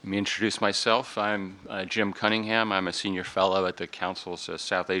me introduce myself. I'm Jim Cunningham. I'm a senior fellow at the Council's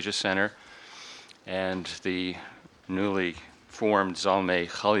South Asia Center and the newly formed Zalmay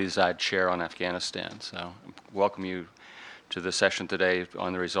Khalilzad Chair on Afghanistan. So I welcome you to the session today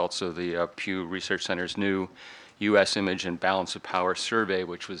on the results of the Pew Research Center's new U.S. Image and Balance of Power survey,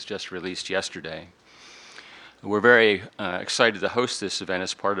 which was just released yesterday. We're very excited to host this event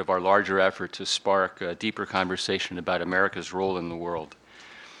as part of our larger effort to spark a deeper conversation about America's role in the world.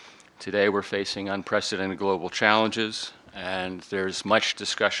 Today we're facing unprecedented global challenges, and there's much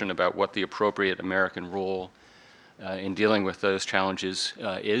discussion about what the appropriate American role in dealing with those challenges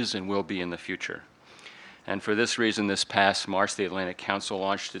is and will be in the future. And for this reason, this past March, the Atlantic Council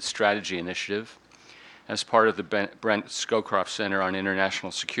launched its strategy initiative as part of the Brent Scowcroft Center on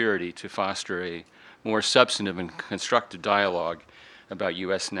International Security to foster a more substantive and constructive dialogue about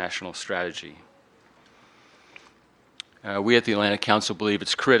U.S. national strategy. We at the Atlantic Council believe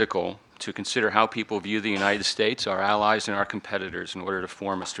it's critical to consider how people view the United States, our allies, and our competitors in order to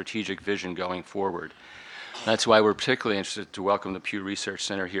form a strategic vision going forward. That's why we're particularly interested to welcome the Pew Research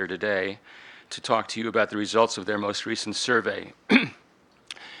Center here today to talk to you about the results of their most recent survey.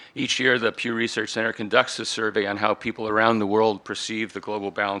 Each year, the Pew Research Center conducts a survey on how people around the world perceive the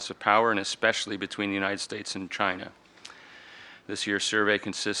global balance of power, and especially between the United States and China. This year's survey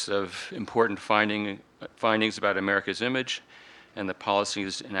consists of important findings about America's image and the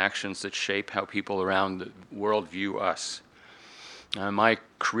policies and actions that shape how people around the world view us. In my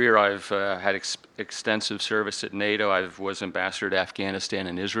career, I've had extensive service at NATO. I was ambassador to Afghanistan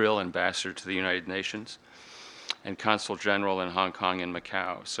and Israel, ambassador to the United Nations, and consul general in Hong Kong and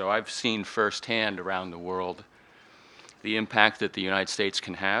Macau. So I've seen firsthand around the world the impact that the United States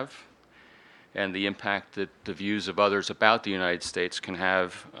can have and the impact that the views of others about the United States can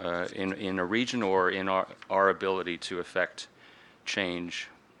have in a region or in our ability to affect change.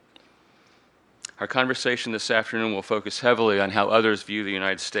 Our conversation this afternoon will focus heavily on how others view the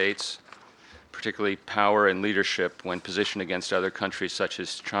United States, particularly power and leadership when positioned against other countries such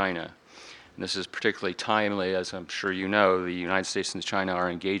as China. And this is particularly timely, as I'm sure you know, the United States and China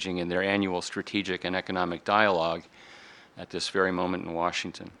are engaging in their annual strategic and economic dialogue at this very moment in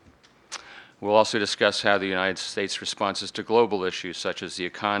Washington. We'll also discuss how the United States' responses to global issues such as the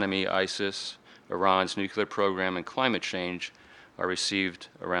economy, ISIS, Iran's nuclear program, and climate change are received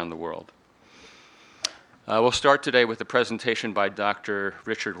around the world. We'll start today with a presentation by Dr.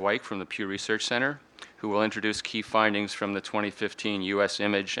 Richard Weick from the Pew Research Center, who will introduce key findings from the 2015 U.S.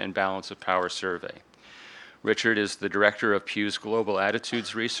 Image and Balance of Power survey. Richard is the director of Pew's Global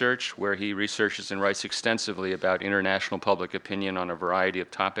Attitudes Research, where he researches and writes extensively about international public opinion on a variety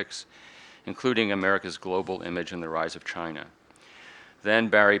of topics, including America's global image and the rise of China. Then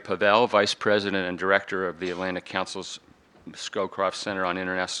Barry Pavel, vice president and director of the Atlantic Council's Scowcroft Center on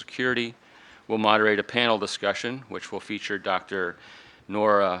International Security, will moderate a panel discussion which will feature Dr.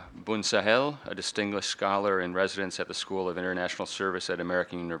 Noura Boonsahel, a distinguished scholar in residence at the School of International Service at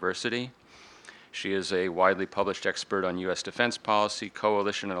American University. She is a widely published expert on U.S. defense policy,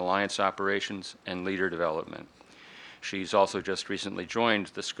 coalition and alliance operations, and leader development. She's also just recently joined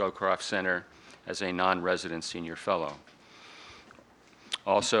the Scowcroft Center as a non-resident senior fellow.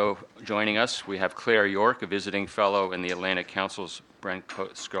 Also joining us, we have Claire York, a visiting fellow in the Atlantic Council's Brent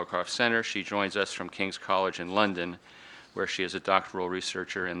Scowcroft Center. She joins us from King's College in London, where she is a doctoral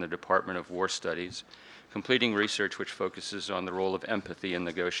researcher in the Department of War Studies, completing research which focuses on the role of empathy in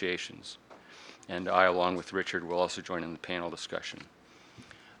negotiations. And I, along with Richard, will also join in the panel discussion.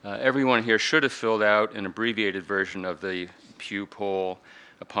 Everyone here should have filled out an abbreviated version of the Pew poll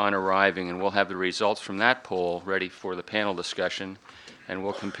upon arriving, and we'll have the results from that poll ready for the panel discussion, and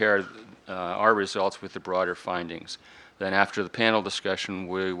we'll compare our results with the broader findings. Then after the panel discussion,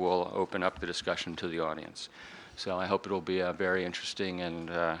 we will open up the discussion to the audience. So I hope it'll be a very interesting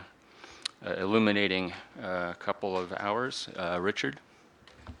and illuminating couple of hours. Richard,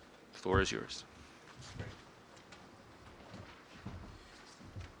 the floor is yours.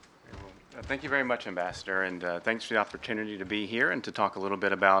 Thank you very much, Ambassador, and thanks for the opportunity to be here and to talk a little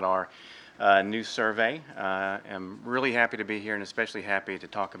bit about our new survey. I'm really happy to be here and especially happy to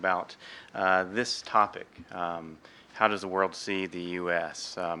talk about this topic. How does the world see the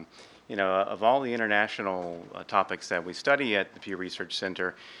U.S.? You know, of all the international topics that we study at the Pew Research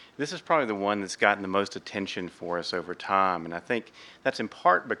Center, this is probably the one that's gotten the most attention for us over time. And I think that's in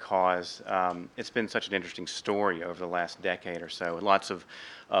part because it's been such an interesting story over the last decade or so. Lots of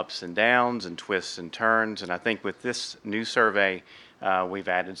ups and downs and twists and turns. And I think with this new survey, we've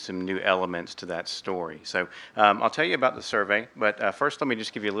added some new elements to that story. So I'll tell you about the survey, but first let me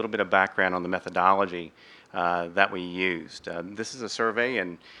just give you a little bit of background on the methodology that we used. This is a survey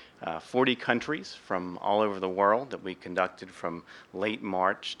in 40 countries from all over the world that we conducted from late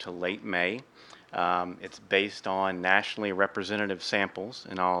March to late May. It's based on nationally representative samples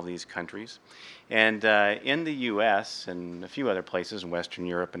in all of these countries. And in the U.S. and a few other places in Western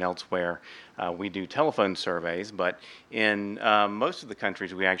Europe and elsewhere, we do telephone surveys, but in most of the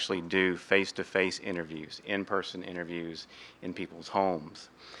countries we actually do face-to-face interviews, in-person interviews in people's homes.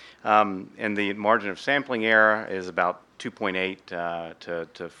 And the margin of sampling error is about 2.8 to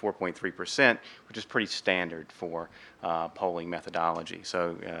 4.3%, which is pretty standard for polling methodology.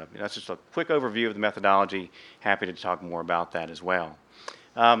 So that's just a quick overview of the methodology. Happy to talk more about that as well.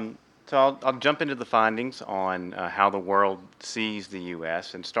 So I'll jump into the findings on how the world sees the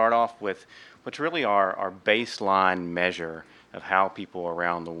U.S. and start off with what's really our baseline measure of how people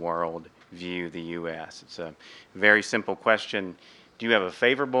around the world view the U.S. It's a very simple question. Do you have a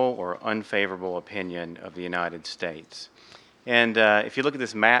favorable or unfavorable opinion of the United States? And if you look at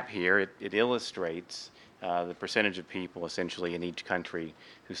this map here, it illustrates the percentage of people essentially in each country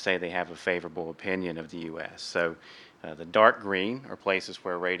who say they have a favorable opinion of the U.S. So the dark green are places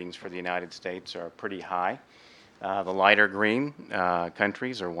where ratings for the United States are pretty high. The lighter green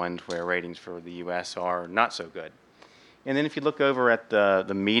countries are ones where ratings for the U.S. are not so good. And then if you look over at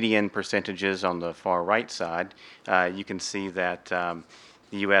the median percentages on the far right side, you can see that the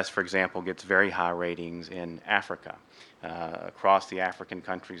U.S., for example, gets very high ratings in Africa. Across the African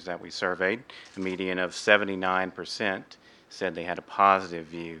countries that we surveyed, a median of 79% said they had a positive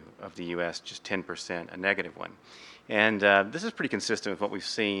view of the U.S., just 10% a negative one. And this is pretty consistent with what we've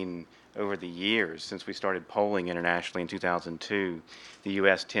seen over the years since we started polling internationally in 2002. The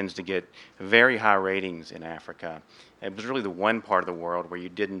U.S. tends to get very high ratings in Africa. It was really the one part of the world where you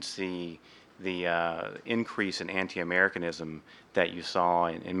didn't see the increase in anti-Americanism that you saw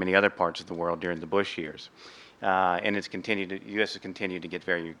in many other parts of the world during the Bush years. And the U.S. has continued to get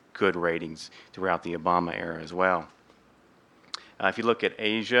very good ratings throughout the Obama era as well. If you look at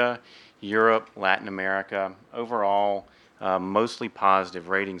Asia, Europe, Latin America, overall, mostly positive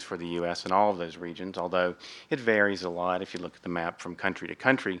ratings for the U.S. in all of those regions, although it varies a lot if you look at the map from country to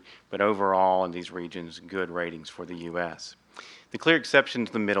country, but overall in these regions, good ratings for the U.S. The clear exception is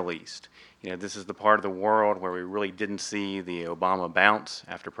the Middle East. This is the part of the world where we really didn't see the Obama bounce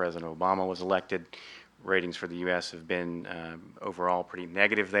after President Obama was elected. Ratings for the U.S. have been overall pretty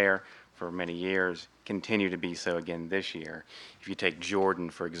negative there for many years, continue to be so again this year. If you take Jordan,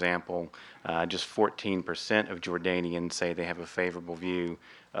 for example, just 14% of Jordanians say they have a favorable view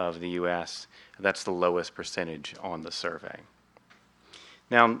of the U.S. That's the lowest percentage on the survey.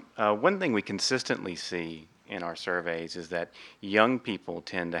 Now, one thing we consistently see in our surveys is that young people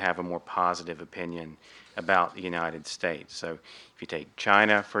tend to have a more positive opinion about the United States. So if you take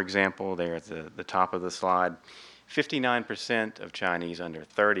China, for example, there at the top of the slide, 59% of Chinese under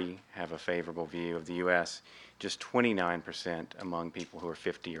 30 have a favorable view of the U.S., just 29% among people who are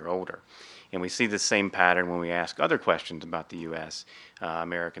 50 or older. And we see the same pattern when we ask other questions about the U.S.,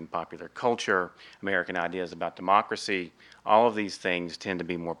 American popular culture, American ideas about democracy. All of these things tend to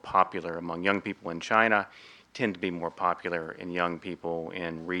be more popular among young people in China, tend to be more popular in young people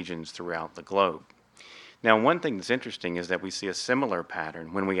in regions throughout the globe. Now, one thing that's interesting is that we see a similar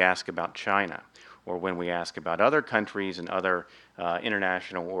pattern when we ask about China or when we ask about other countries and other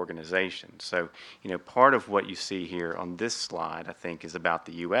international organizations. So, part of what you see here on this slide, I think, is about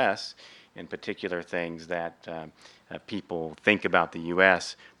the U.S., in particular things that people think about the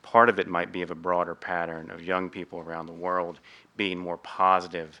U.S. Part of it might be of a broader pattern of young people around the world being more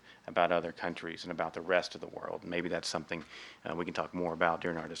positive about other countries and about the rest of the world. Maybe that's something we can talk more about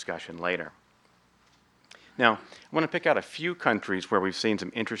during our discussion later. Now, I want to pick out a few countries where we've seen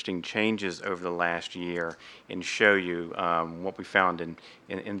some interesting changes over the last year and show you what we found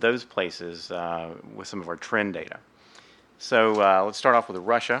in those places with some of our trend data. So let's start off with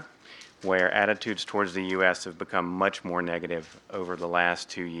Russia, where attitudes towards the U.S. have become much more negative over the last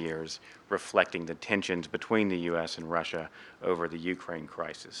 2 years, reflecting the tensions between the U.S. and Russia over the Ukraine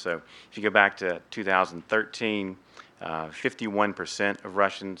crisis. So if you go back to 2013, 51% of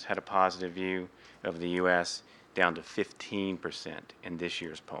Russians had a positive view of the U.S., down to 15% in this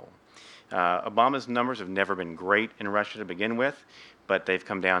year's poll. Obama's numbers have never been great in Russia to begin with, but they've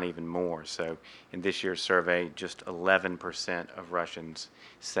come down even more. So in this year's survey, just 11% of Russians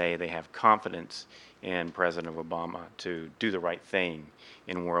say they have confidence in President Obama to do the right thing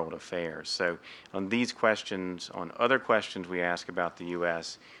in world affairs. So on these questions, on other questions we ask about the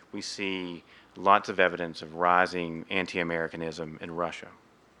U.S., we see lots of evidence of rising anti-Americanism in Russia.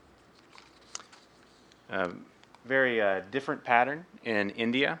 Very different pattern in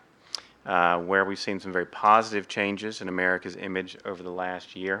India. where we've seen some very positive changes in America's image over the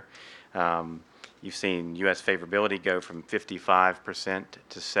last year. You've seen U.S. favorability go from 55%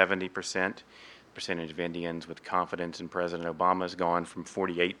 to 70%. Percentage of Indians with confidence in President Obama has gone from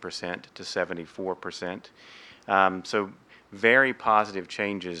 48% to 74%. So very positive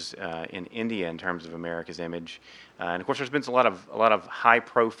changes in India in terms of America's image. And of course, there's been a lot of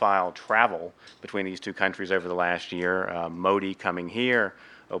high-profile travel between these two countries over the last year. Modi coming here,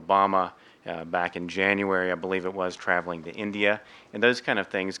 Obama back in January, I believe it was, traveling to India. And those kind of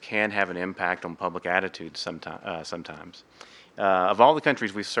things can have an impact on public attitudes sometimes. Of all the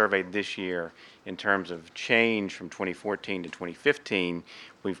countries we surveyed this year, in terms of change from 2014 to 2015,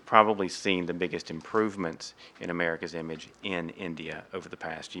 we've probably seen the biggest improvements in America's image in India over the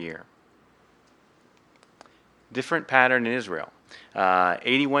past year. Different pattern in Israel.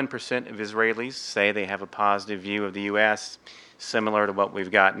 81% of Israelis say they have a positive view of the U.S., similar to what we've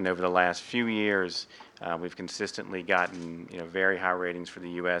gotten over the last few years. We've consistently gotten very high ratings for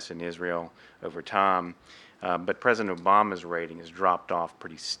the U.S. and Israel over time. But President Obama's rating has dropped off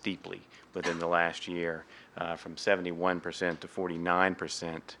pretty steeply within the last year, from 71% to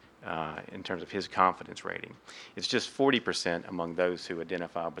 49% in terms of his confidence rating. It's just 40% among those who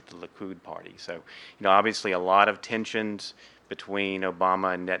identify with the Likud party. So, obviously a lot of tensions between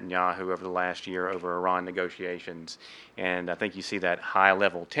Obama and Netanyahu over the last year over Iran negotiations, and I think you see that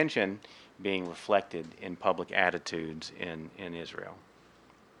high-level tension being reflected in public attitudes in Israel.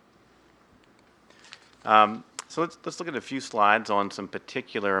 So let's look at a few slides on some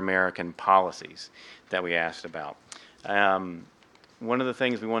particular American policies that we asked about. One of the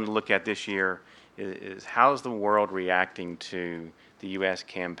things we wanted to look at this year is how is the world reacting to the U.S.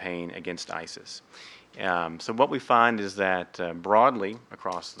 campaign against ISIS? So what we find is that broadly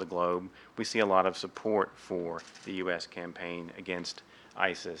across the globe, we see a lot of support for the U.S. campaign against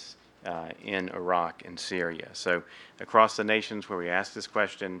ISIS in Iraq and Syria. So across the nations where we asked this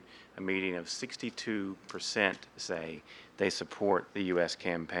question, a meeting of 62% say they support the U.S.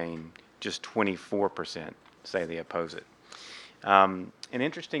 campaign. Just 24% say they oppose it. And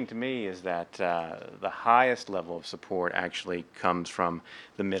interesting to me is that the highest level of support actually comes from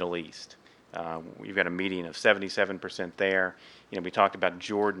the Middle East. We've got a median of 77% there. We talked about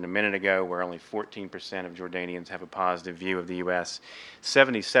Jordan a minute ago, where only 14% of Jordanians have a positive view of the U.S.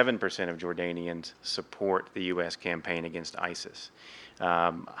 77% of Jordanians support the U.S. campaign against ISIS.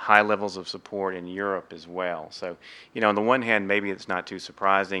 High levels of support in Europe as well. So, on the one hand, maybe it's not too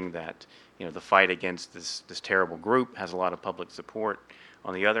surprising that, the fight against this terrible group has a lot of public support.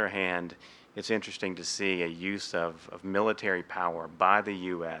 On the other hand, it's interesting to see a use of military power by the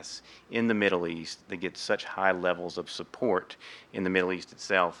U.S. in the Middle East that gets such high levels of support in the Middle East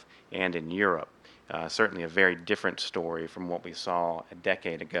itself and in Europe. Certainly a very different story from what we saw a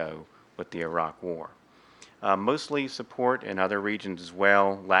decade ago with the Iraq War. Mostly support in other regions as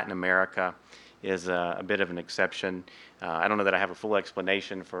well. Latin America is a bit of an exception. I don't know that I have a full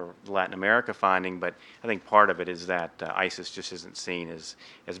explanation for the Latin America finding, but I think part of it is that ISIS just isn't seen as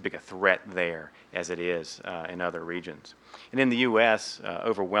big a threat there as it is in other regions. And in the U.S.,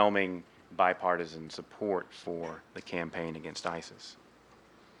 overwhelming bipartisan support for the campaign against ISIS.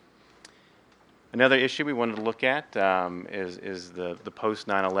 Another issue we wanted to look at is the post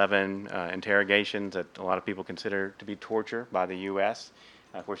 9/11 interrogations that a lot of people consider to be torture by the U.S.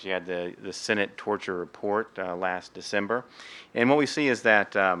 Of course, you had the Senate torture report last December. And what we see is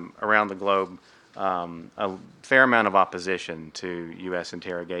that around the globe, a fair amount of opposition to U.S.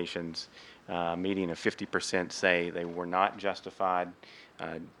 interrogations. A median of 50% say they were not justified.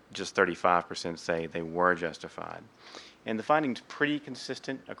 Just 35% say they were justified. And the finding's pretty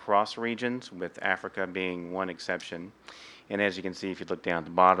consistent across regions, with Africa being one exception. And as you can see, if you look down at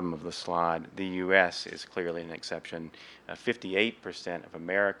the bottom of the slide, the U.S. is clearly an exception. 58% of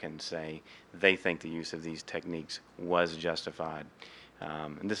Americans say they think the use of these techniques was justified.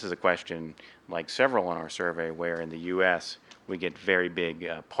 And this is a question, like several on our survey, where in the U.S. we get very big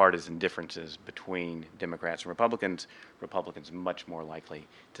partisan differences between Democrats and Republicans. Republicans much more likely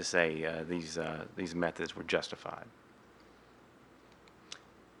to say these methods were justified.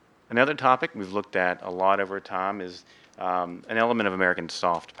 Another topic we've looked at a lot over time is an element of American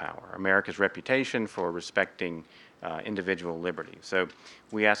soft power, America's reputation for respecting individual liberty. So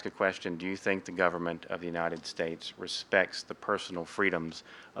we ask a question: do you think the government of the United States respects the personal freedoms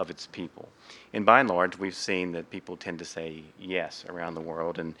of its people? And by and large, we've seen that people tend to say yes around the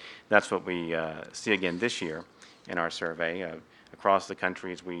world, and that's what we see again this year in our survey. Across the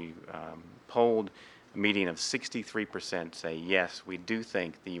countries we polled, a median of 63% say yes, we do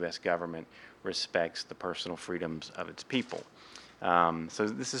think the U.S. government respects the personal freedoms of its people. So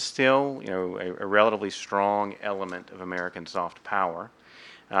this is still, a relatively strong element of American soft power.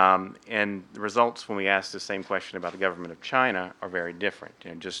 And the results when we ask the same question about the government of China are very different.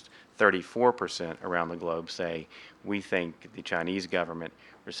 Just 34% around the globe say we think the Chinese government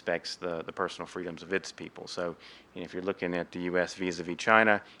respects the personal freedoms of its people. So if you're looking at the U.S. vis-a-vis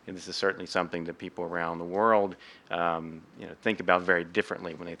China, this is certainly something that people around the world think about very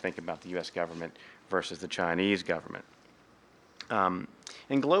differently when they think about the U.S. government versus the Chinese government. And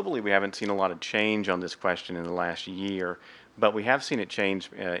globally, we haven't seen a lot of change on this question in the last year, but we have seen it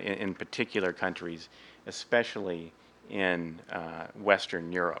change in particular countries, especially in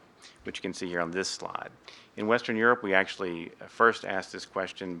Western Europe, which you can see here on this slide. In Western Europe, we actually first asked this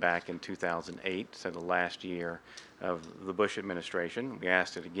question back in 2008, so the last year of the Bush administration. We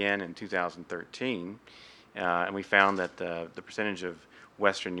asked it again in 2013, and we found that the percentage of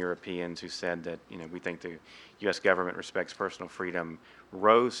Western Europeans who said that we think the U.S. government respects personal freedom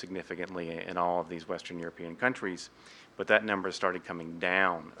rose significantly in all of these Western European countries, but that number started coming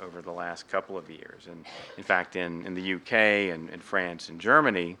down over the last couple of years. And in fact, in the UK and France and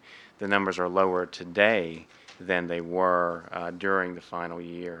Germany, the numbers are lower today than they were during the final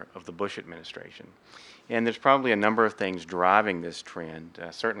year of the Bush administration. And there's probably a number of things driving this trend.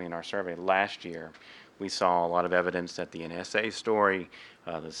 Certainly in our survey last year, we saw a lot of evidence that the NSA story,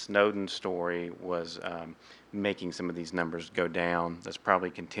 the Snowden story was making some of these numbers go down. That's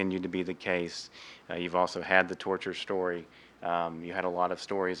probably continued to be the case. You've also had the torture story. You had a lot of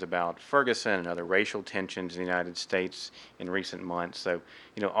stories about Ferguson and other racial tensions in the United States in recent months. So,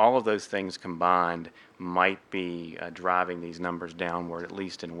 all of those things combined might be driving these numbers downward, at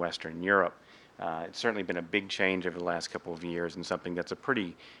least in Western Europe. It's certainly been a big change over the last couple of years and something that's a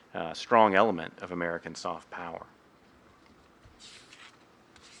pretty strong element of American soft power.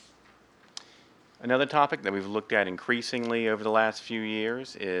 Another topic that we've looked at increasingly over the last few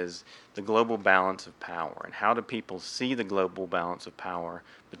years is the global balance of power, and how do people see the global balance of power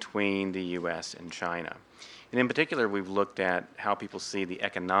between the U.S. and China. And in particular, we've looked at how people see the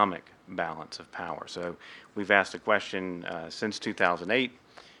economic balance of power. So we've asked a question since 2008,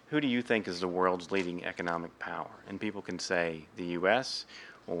 who do you think is the world's leading economic power? And people can say the U.S.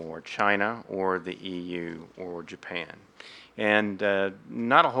 or China or the EU or Japan. And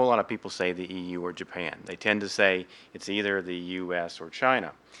not a whole lot of people say the EU or Japan. They tend to say it's either the US or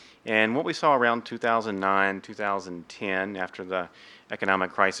China. And what we saw around 2009, 2010, after the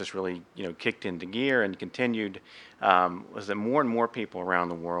economic crisis really kicked into gear and continued, was that more and more people around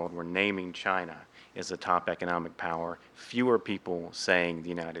the world were naming China as the top economic power, fewer people saying the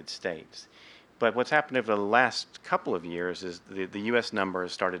United States. But what's happened over the last couple of years is the U.S. number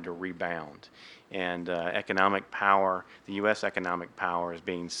has started to rebound. And economic power, the U.S. economic power is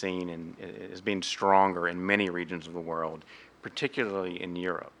being seen and is being stronger in many regions of the world, particularly in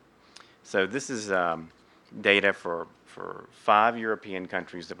Europe. So this is data for 5 European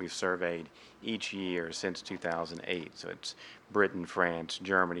countries that we've surveyed each year since 2008. So it's Britain, France,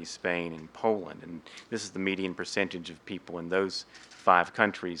 Germany, Spain, and Poland. And this is the median percentage of people in those 5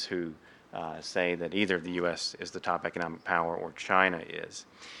 countries who say that either the U.S. is the top economic power or China is.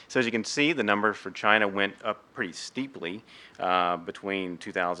 So as you can see, the numbers for China went up pretty steeply between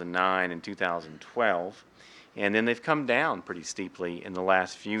 2009 and 2012. And then they've come down pretty steeply in the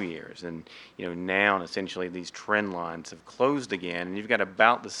last few years. And now essentially these trend lines have closed again, and you've got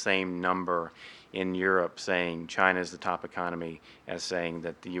about the same number in Europe saying China is the top economy as saying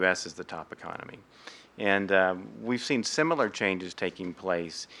that the U.S. is the top economy. And we've seen similar changes taking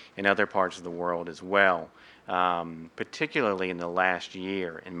place in other parts of the world as well, particularly in the last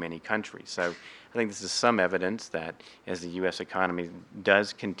year in many countries. So I think this is some evidence that as the U.S. economy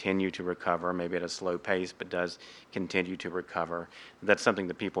does continue to recover, maybe at a slow pace, but does continue to recover, that's something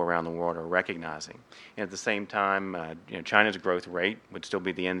that people around the world are recognizing. And at the same time, China's growth rate would still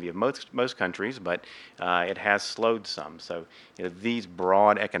be the envy of most countries, but it has slowed some. So these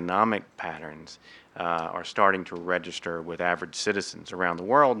broad economic patterns are starting to register with average citizens around the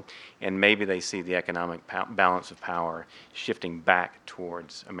world, and maybe they see the economic balance of power shifting back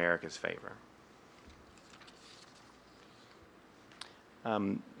towards America's favor.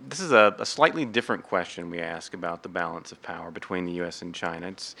 This is a slightly different question we ask about the balance of power between the U.S. and China.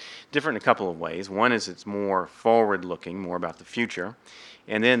 It's different in a couple of ways. One is it's more forward-looking, more about the future.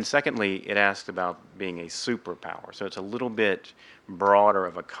 And then secondly, it asks about being a superpower. So it's a little bit broader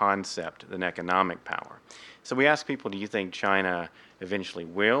of a concept than economic power. So we ask people, do you think China eventually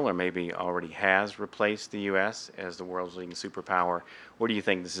will or maybe already has replaced the U.S. as the world's leading superpower, or do you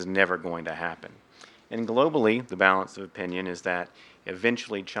think this is never going to happen? And globally, the balance of opinion is that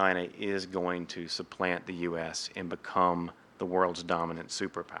eventually China is going to supplant the U.S. and become the world's dominant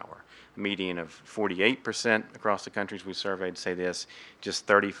superpower. A median of 48% across the countries we surveyed say this. Just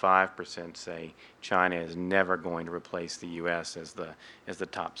 35% say China is never going to replace the U.S. as the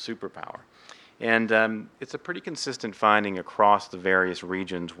top superpower. And it's a pretty consistent finding across the various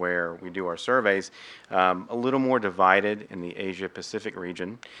regions where we do our surveys, a little more divided in the Asia-Pacific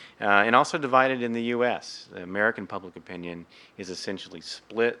region, and also divided in the U.S. The American public opinion is essentially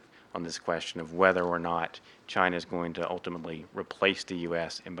split on this question of whether or not China is going to ultimately replace the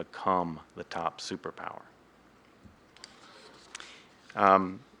U.S. and become the top superpower.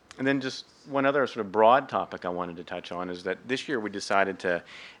 And then just one other sort of broad topic I wanted to touch on is that this year we decided to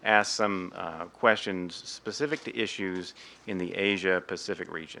ask some questions specific to issues in the Asia-Pacific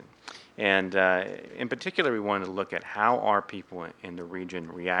region. And in particular, we wanted to look at how are people in the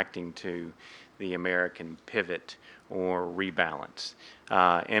region reacting to the American pivot or rebalance.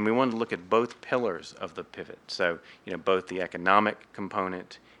 And we wanted to look at both pillars of the pivot. So, both the economic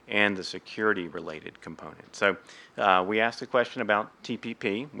component and the security-related component. So we asked a question about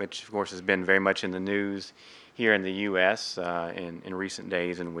TPP, which of course has been very much in the news here in the U.S. In recent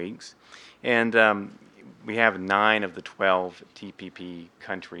days and weeks. And we have 9 of the 12 TPP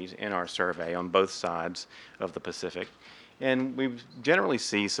countries in our survey on both sides of the Pacific. And we generally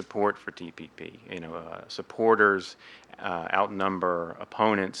see support for TPP. Supporters outnumber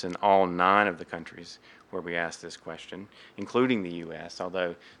opponents in all 9 of the countries where we asked this question, including the U.S.,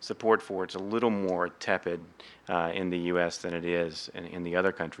 although support for it's a little more tepid in the U.S. than it is in the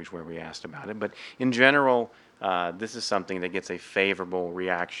other countries where we asked about it. But in general, this is something that gets a favorable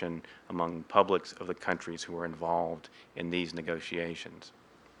reaction among publics of the countries who are involved in these negotiations.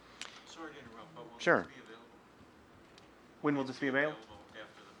 Sorry to interrupt, but will Sure. this be available? When will this be available?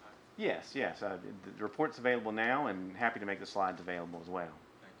 After the fact. Yes. The report's available now, and happy to make the slides available as well.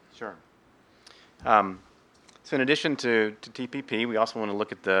 Thank you. Sure. So in addition to TPP, we also want to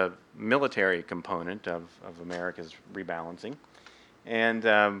look at the military component of America's rebalancing.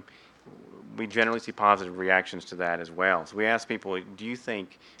 And we generally see positive reactions to that as well. So we asked people, do you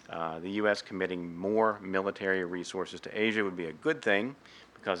think the U.S. committing more military resources to Asia would be a good thing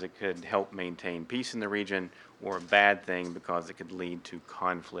because it could help maintain peace in the region, or a bad thing because it could lead to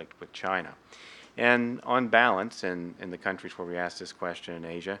conflict with China? And on balance, in the countries where we asked this question in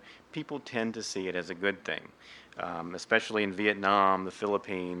Asia, people tend to see it as a good thing, especially in Vietnam, the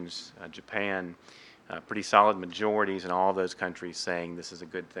Philippines, Japan, pretty solid majorities in all those countries saying this is a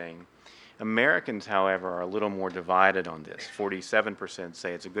good thing. Americans, however, are a little more divided on this. 47%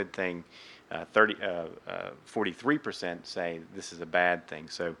 say it's a good thing. 43% say this is a bad thing.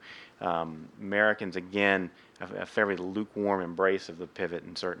 So Americans, again, a fairly lukewarm embrace of the pivot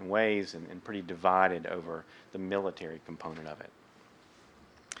in certain ways, and pretty divided over the military component of it.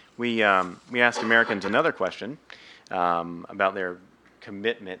 We asked Americans another question about their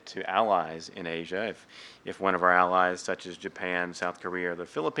commitment to allies in Asia. If one of our allies, such as Japan, South Korea, or the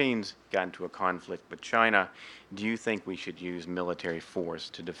Philippines, got into a conflict with China, do you think we should use military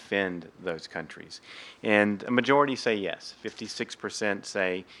force to defend those countries? And a majority say yes. 56%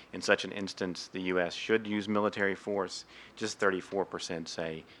 say in such an instance the U.S. should use military force. Just 34%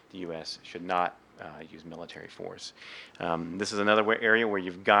 say the U.S. should not use military force. This is another area where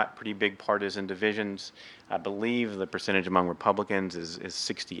you've got pretty big partisan divisions. I believe the percentage among Republicans is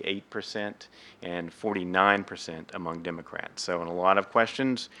 68% and 49% among Democrats. So in a lot of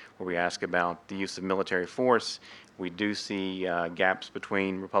questions where we ask about the use of military force, we do see gaps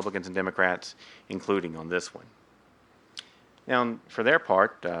between Republicans and Democrats, including on this one. Now, for their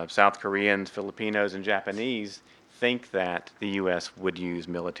part, South Koreans, Filipinos, and Japanese think that the U.S. would use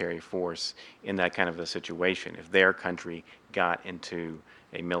military force in that kind of a situation if their country got into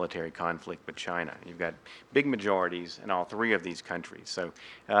a military conflict with China. You've got big majorities in all 3 of these countries. So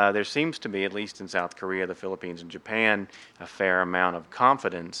there seems to be, at least in South Korea, the Philippines, and Japan, a fair amount of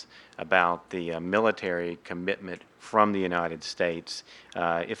confidence about the military commitment from the United States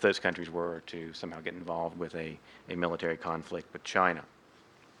if those countries were to somehow get involved with a military conflict with China.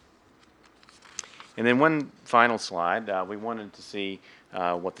 And then one final slide, we wanted to see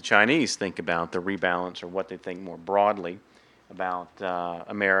what the Chinese think about the rebalance, or what they think more broadly about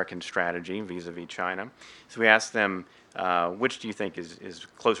American strategy vis-a-vis China. So we asked them, which do you think is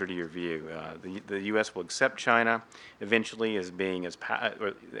closer to your view? The U.S. will accept China eventually as being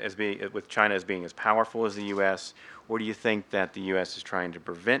with China as being as powerful as the U.S., or do you think that the U.S. is trying to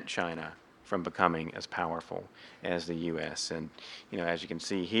prevent China from becoming as powerful as the U.S.? And as you can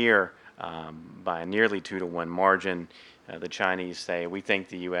see here, by a nearly 2-to-1 margin, the Chinese say, we think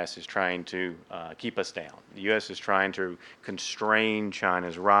the U.S. is trying to keep us down. The U.S. is trying to constrain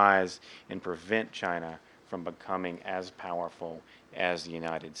China's rise and prevent China from becoming as powerful as the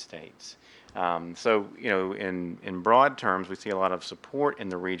United States. So, in broad terms, we see a lot of support in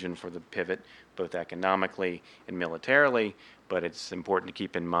the region for the pivot, both economically and militarily, but it's important to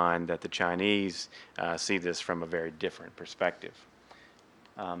keep in mind that the Chinese see this from a very different perspective.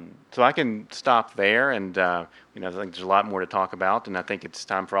 So I can stop there, and I think there's a lot more to talk about, and I think it's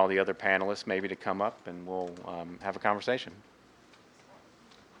time for all the other panelists maybe to come up, and we'll have a conversation.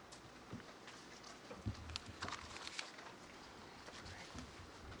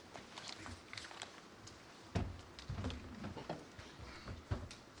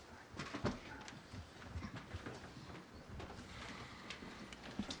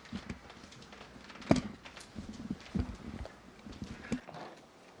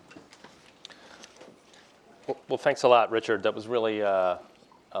 Well, thanks a lot, Richard. That was really a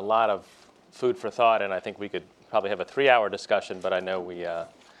lot of food for thought, and I think we could probably have a 3-hour discussion, but I know we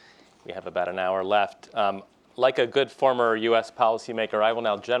have about an hour left. Like a good former U.S. policymaker, I will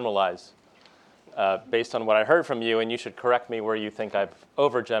now generalize based on what I heard from you, and you should correct me where you think I've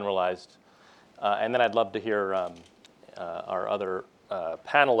overgeneralized. And then I'd love to hear our other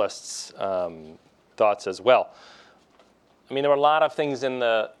panelists' thoughts as well. I mean, there were a lot of things in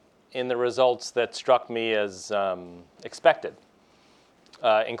the results that struck me as expected,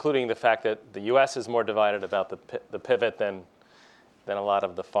 including the fact that the U.S. is more divided about the pivot than a lot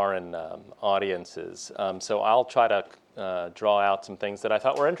of the foreign audiences. So I'll try to draw out some things that I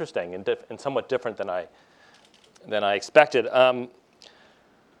thought were interesting and somewhat different than I expected.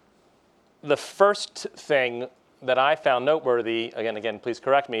 The first thing that I found noteworthy, again, please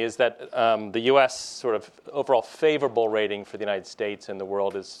correct me, is that the U.S. sort of overall favorable rating for the United States in the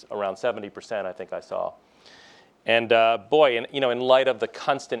world is around 70%, I think I saw. And boy, in light of the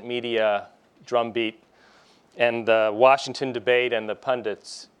constant media drumbeat and the Washington debate and the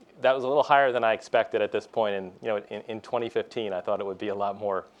pundits, that was a little higher than I expected at this point. And in 2015, I thought it would be a lot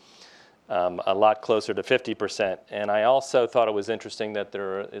more, a lot closer to 50%. And I also thought it was interesting that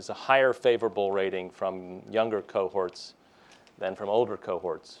there is a higher favorable rating from younger cohorts than from older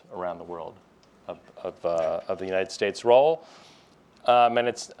cohorts around the world of the United States role. And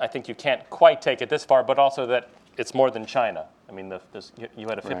I think you can't quite take it this far, but also that it's more than China. I mean, you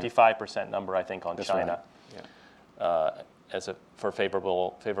had a 55% number, I think, on That's China. Right. Yeah. For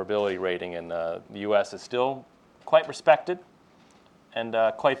favorability rating, and the U.S. is still quite respected and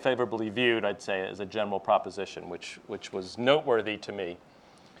quite favorably viewed, I'd say, as a general proposition, which was noteworthy to me.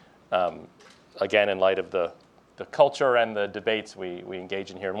 Again, in light of the culture and the debates we engage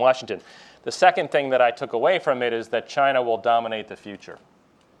in here in Washington. The second thing that I took away from it is that China will dominate the future,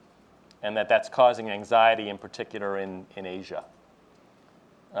 and that's causing anxiety, in particular in Asia.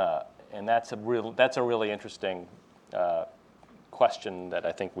 And that's a really interesting question that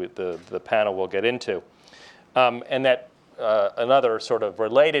I think the panel will get into. And that another sort of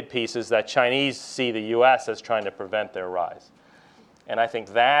related piece is that Chinese see the U.S. as trying to prevent their rise. And I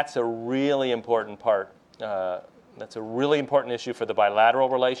think that's a really important part. That's a really important issue for the bilateral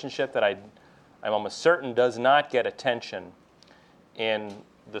relationship that I'm almost certain does not get attention in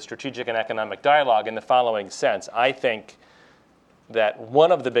the strategic and economic dialogue in the following sense. I think that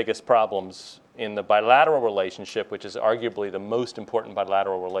one of the biggest problems in the bilateral relationship, which is arguably the most important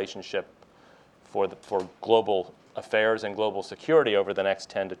bilateral relationship for global affairs and global security over the next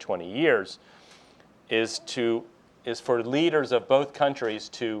 10 to 20 years, is for leaders of both countries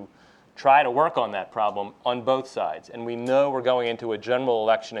to try to work on that problem on both sides. And we know we're going into a general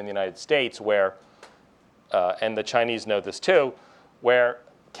election in the United States where, and the Chinese know this too, where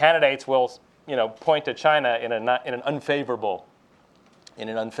candidates will point to China in an unfavorable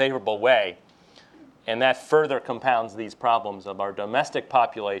way. And that further compounds these problems of our domestic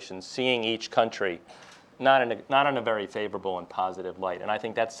population seeing each country not in a very favorable and positive light. And I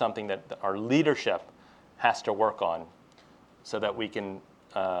think that's something that our leadership has to work on so that we can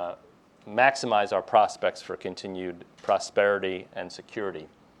maximize our prospects for continued prosperity and security,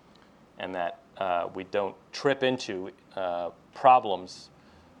 and that we don't trip into problems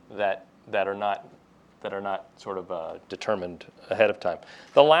that are not sort of determined ahead of time.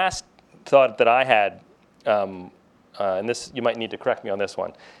 The last thought that I had, and this you might need to correct me on this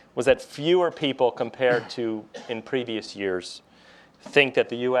one, was that fewer people compared to in previous years think that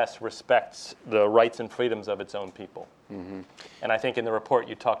the U.S. respects the rights and freedoms of its own people. Mm-hmm. And I think in the report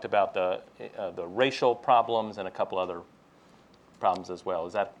you talked about the racial problems and a couple other problems as well.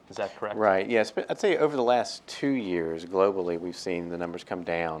 Is that correct? Right, yes. But I'd say over the last 2 years, globally, we've seen the numbers come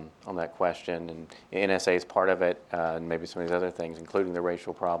down on that question. And NSA is part of it, and maybe some of these other things, including the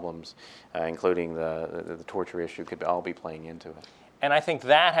racial problems, including the torture issue, could all be playing into it. And I think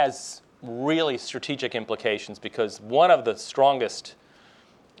that has really strategic implications, because one of the strongest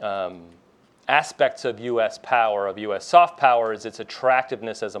aspects of U.S. power, of U.S. soft power, is its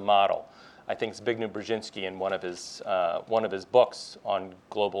attractiveness as a model. I think Zbigniew Brzezinski, in one of his books on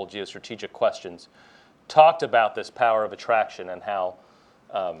global geostrategic questions, talked about this power of attraction and how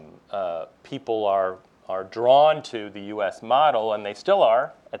people are drawn to the U.S. model, and they still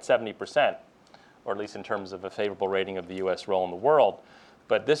are at 70%, or at least in terms of a favorable rating of the U.S. role in the world.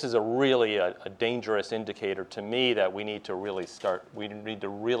 But this is really a dangerous indicator to me that we need to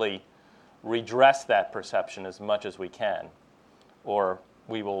really redress that perception as much as we can, or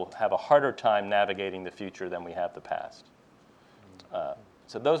we will have a harder time navigating the future than we have the past.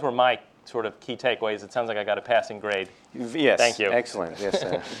 So those were my sort of key takeaways. It sounds like I got a passing grade. Yes. Thank you. Excellent. Yes.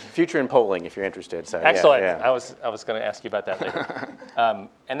 Future in polling, if you're interested. So, Excellent. Yeah. I was going to ask you about that later.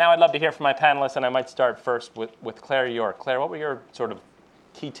 And now I'd love to hear from my panelists, and I might start first with Claire York. Claire, what were your sort of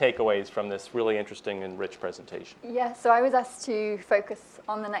key takeaways from this really interesting and rich presentation? Yeah, so I was asked to focus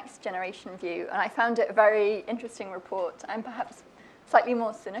on the next generation view, and I found it a very interesting report. I'm perhaps slightly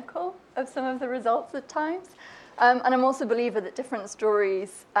more cynical of some of the results at times. And I'm also a believer that different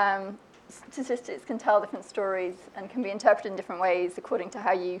stories, statistics can tell different stories and can be interpreted in different ways according to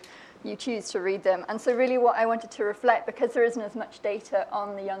how you choose to read them. And so really what I wanted to reflect, because there isn't as much data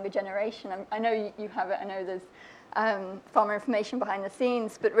on the younger generation, I know you have it, I know there's far more information behind the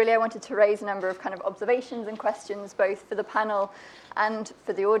scenes, but really I wanted to raise a number of kind of observations and questions, both for the panel and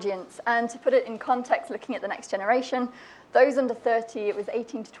for the audience. And to put it in context, looking at the next generation, those under 30, it was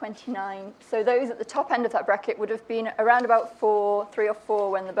 18 to 29. So those at the top end of that bracket would have been around about 3 or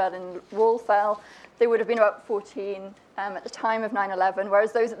 4 when the Berlin Wall fell. They would have been about 14 at the time of 9/11,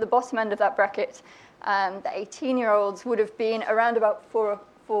 whereas those at the bottom end of that bracket, the 18-year-olds, would have been around about 4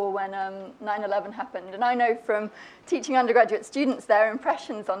 when 9/11 happened. And I know from teaching undergraduate students their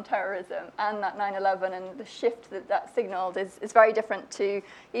impressions on terrorism and that 9/11 and the shift that signaled is very different to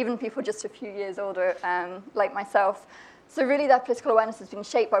even people just a few years older like myself. So really that political awareness has been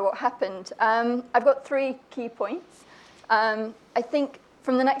shaped by what happened. I've got 3 key points. I think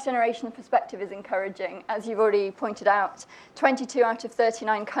from the next generation, the perspective is encouraging. As you've already pointed out, 22 out of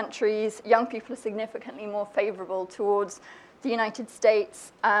 39 countries, young people are significantly more favorable towards the United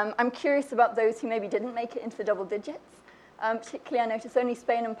States. I'm curious about those who maybe didn't make it into the double digits. Particularly, I noticed only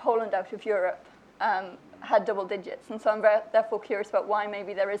Spain and Poland out of Europe had double digits. And so I'm therefore curious about why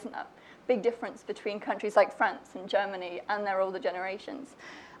maybe there isn't that big difference between countries like France and Germany and their older generations.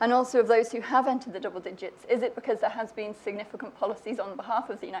 And also of those who have entered the double digits, is it because there has been significant policies on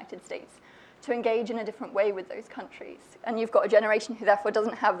behalf of the United States to engage in a different way with those countries? And you've got a generation who therefore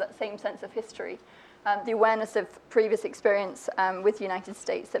doesn't have that same sense of history, the awareness of previous experience with the United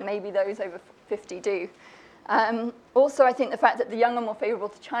States that maybe those over 50 do. Also, I think the fact that the young are more favorable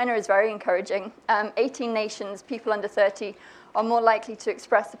to China is very encouraging. 18 nations, people under 30, are more likely to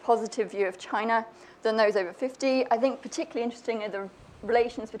express a positive view of China than those over 50. I think particularly interesting are the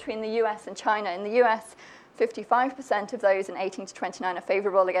relations between the US and China. In the US, 55% of those in 18 to 29 are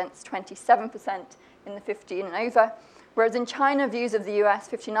favorable against 27% in the 50 and over. Whereas in China, views of the US,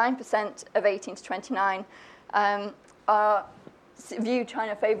 59% of 18 to 29 view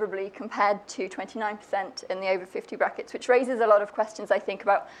China favorably compared to 29% in the over 50 brackets, which raises a lot of questions, I think,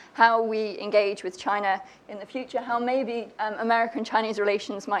 about how we engage with China in the future, how maybe American-Chinese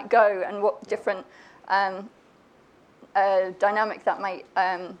relations might go, and what different dynamic that might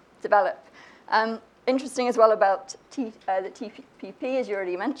develop. Interesting as well about the TPP, as you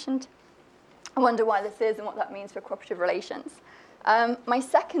already mentioned. I wonder why this is and what that means for cooperative relations. My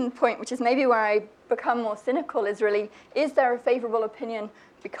second point, which is maybe where I become more cynical, is really, is there a favorable opinion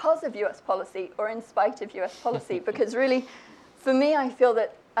because of US policy or in spite of US policy? Because really, for me, I feel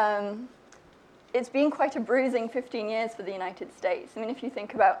that it's been quite a bruising 15 years for the United States. I mean, if you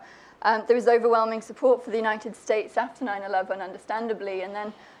think about, there was overwhelming support for the United States after 9/11, understandably, and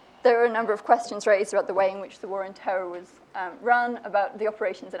then there were a number of questions raised about the way in which the war on terror was run, about the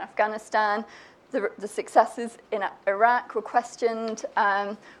operations in Afghanistan. The successes in Iraq were questioned.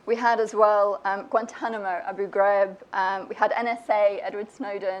 We had as well Guantanamo, Abu Ghraib. We had NSA, Edward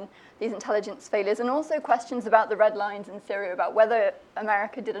Snowden, these intelligence failures, and also questions about the red lines in Syria, about whether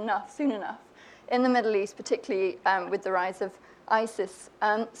America did enough soon enough in the Middle East, particularly with the rise of ISIS.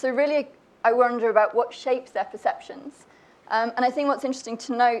 So really, I wonder about what shapes their perceptions. And I think what's interesting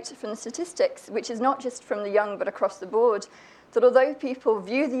to note from the statistics, which is not just from the young but across the board, that although people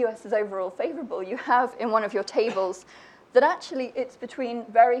view the US as overall favorable, you have in one of your tables that actually it's between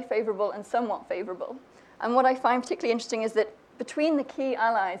very favorable and somewhat favorable. And what I find particularly interesting is that between the key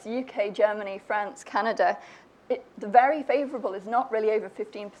allies, UK, Germany, France, Canada, the very favorable is not really over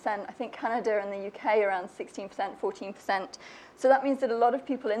 15%. I think Canada and the UK around 16%, 14%. So that means that a lot of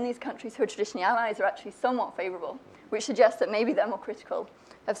people in these countries who are traditionally allies are actually somewhat favorable, which suggests that maybe they're more critical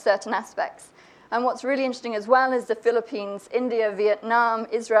of certain aspects. And what's really interesting as well is the Philippines, India, Vietnam,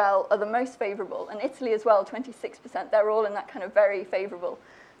 Israel are the most favorable, and Italy as well, 26%. They're all in that kind of very favorable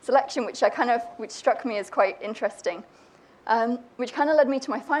selection, which struck me as quite interesting. Which kind of led me to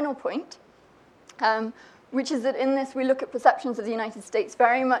my final point, which is that in this we look at perceptions of the United States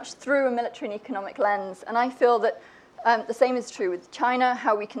very much through a military and economic lens. And I feel that the same is true with China,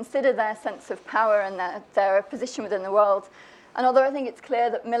 how we consider their sense of power and their position within the world. And although I think it's clear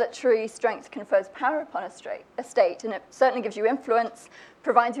that military strength confers power upon a state, and it certainly gives you influence,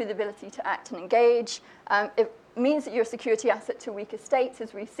 provides you the ability to act and engage, it means that you're a security asset to weaker states,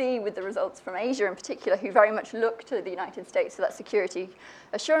 as we see with the results from Asia in particular, who very much look to the United States for that security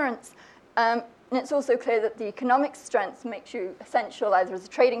assurance. And it's also clear that the economic strength makes you essential either as a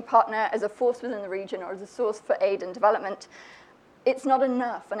trading partner, as a force within the region, or as a source for aid and development. It's not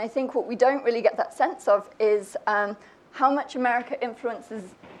enough. And I think what we don't really get that sense of is how much America influences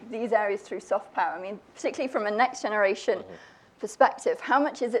these areas through soft power. I mean, particularly from a next generation perspective, how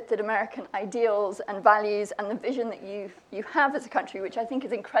much is it that American ideals and values and the vision that you have as a country, which I think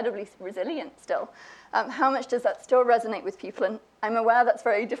is incredibly resilient still, how much does that still resonate with people? And I'm aware that's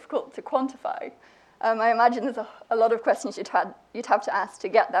very difficult to quantify. I imagine there's a lot of questions you'd have to ask to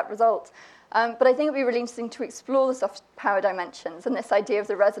get that result. But I think it'd be really interesting to explore the soft power dimensions and this idea of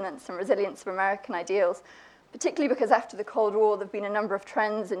the resonance and resilience of American ideals, particularly because after the Cold War, there have been a number of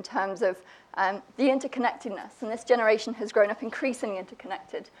trends in terms of the interconnectedness. And this generation has grown up increasingly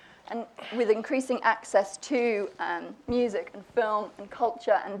interconnected and with increasing access to music and film and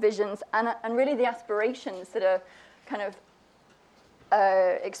culture and visions and really the aspirations that are kind of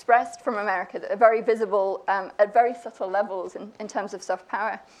expressed from America that are very visible at very subtle levels in terms of soft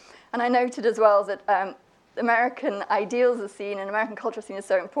power. And I noted as well that American ideals are seen and American culture is seen as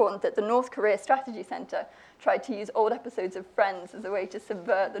so important that the North Korea Strategy Center tried to use old episodes of Friends as a way to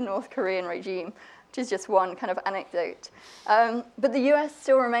subvert the North Korean regime, which is just one kind of anecdote. But the US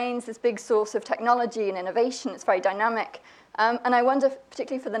still remains this big source of technology and innovation. It's very dynamic. And I wonder,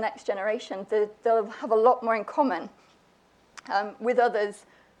 particularly for the next generation, they'll have a lot more in common with others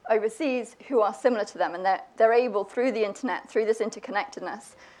overseas who are similar to them. And they're able, through the internet, through this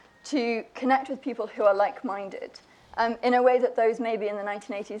interconnectedness, to connect with people who are like-minded in a way that those maybe in the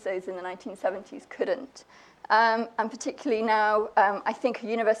 1980s, those in the 1970s couldn't. And particularly now, I think a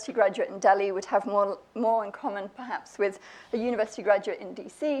university graduate in Delhi would have more in common perhaps with a university graduate in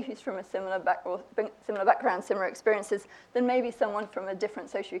DC who's from a similar background, similar experiences, than maybe someone from a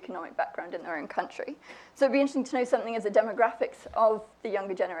different socioeconomic background in their own country. So it'd be interesting to know something as the demographics of the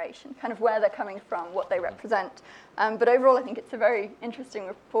younger generation, kind of where they're coming from, what they represent. But overall, I think it's a very interesting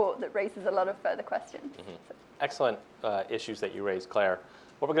report that raises a lot of further questions. Mm-hmm. So. Excellent issues that you raised, Claire.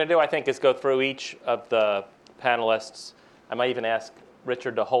 What we're going to do, I think, is go through each of the panelists. I might even ask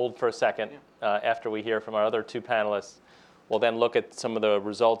Richard to hold for a second after we hear from our other two panelists. We'll then look at some of the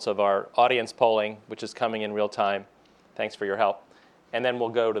results of our audience polling, which is coming in real time. Thanks for your help. And then we'll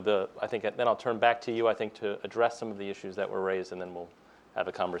go to then I'll turn back to you, I think, to address some of the issues that were raised, and then we'll have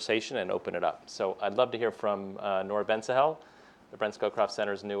a conversation and open it up. So I'd love to hear from Nora Ben-Sahel, the Brent Scowcroft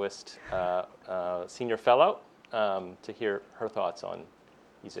Center's newest senior fellow, to hear her thoughts on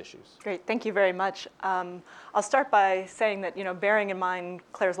these issues. Great, thank you very much. I'll start by saying that, bearing in mind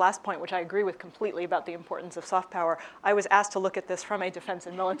Claire's last point, which I agree with completely about the importance of soft power, I was asked to look at this from a defense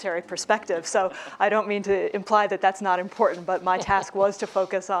and military perspective. So I don't mean to imply that that's not important, but my task was to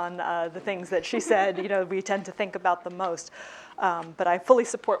focus on the things that she said, we tend to think about the most. But I fully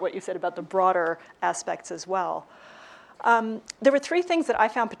support what you said about the broader aspects as well. There were three things that I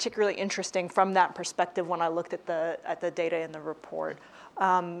found particularly interesting from that perspective when I looked at the data in the report.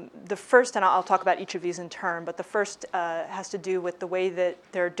 The first, and I'll talk about each of these in turn, but the first has to do with the way that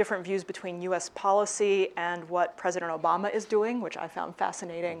there are different views between US policy and what President Obama is doing, which I found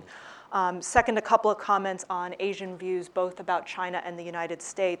fascinating. Second, a couple of comments on Asian views, both about China and the United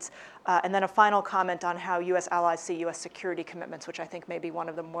States, and then a final comment on how US allies see US security commitments, which I think may be one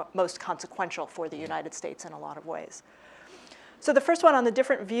of the most consequential for the United States in a lot of ways. So the first one on the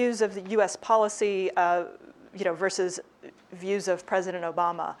different views of the US policy versus views of President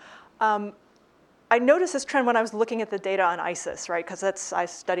Obama. I noticed this trend when I was looking at the data on ISIS, right? Because I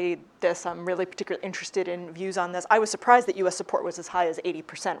studied this. I'm really particularly interested in views on this. I was surprised that US support was as high as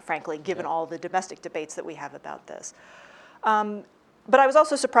 80%, frankly, given all the domestic debates that we have about this. But I was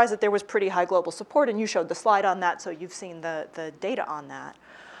also surprised that there was pretty high global support, and you showed the slide on that, so you've seen the data on that.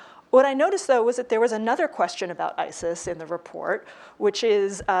 What I noticed, though, was that there was another question about ISIS in the report, which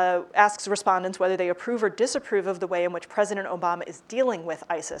is asks respondents whether they approve or disapprove of the way in which President Obama is dealing with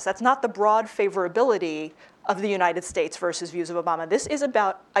ISIS. That's not the broad favorability of the United States versus views of Obama. This is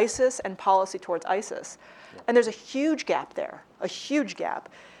about ISIS and policy towards ISIS. And there's a huge gap there, a huge gap.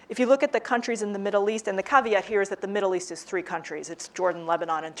 If you look at the countries in the Middle East, and the caveat here is that the Middle East is 3 countries. It's Jordan,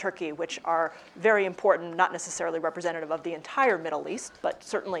 Lebanon, and Turkey, which are very important, not necessarily representative of the entire Middle East, but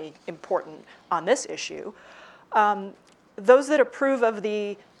certainly important on this issue. Those that approve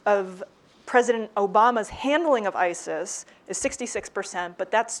of President Obama's handling of ISIS is 66%,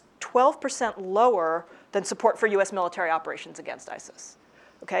 but that's 12% lower than support for US military operations against ISIS.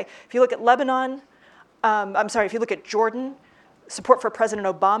 Okay? If you look at Lebanon, if you look at Jordan, support for President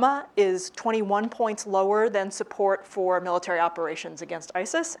Obama is 21 points lower than support for military operations against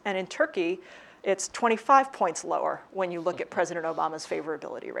ISIS. And in Turkey, it's 25 points lower when you look at President Obama's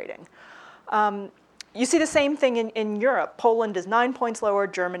favorability rating. You see the same thing in Europe. Poland is 9 points lower,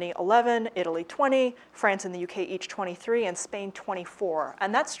 Germany 11, Italy 20, France and the UK each 23, and Spain 24.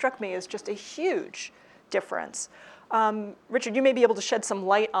 And that struck me as just a huge difference. Richard, you may be able to shed some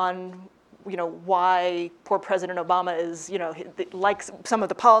light on why poor President Obama is, likes some of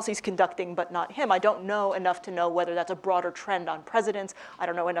the policies conducting, but not him. I don't know enough to know whether that's a broader trend on presidents. I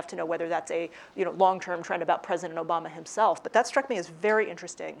don't know enough to know whether that's a long-term trend about President Obama himself. But that struck me as very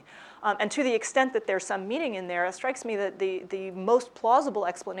interesting. And to the extent that there's some meaning in there, it strikes me that the most plausible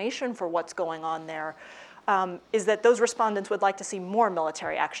explanation for what's going on there is that those respondents would like to see more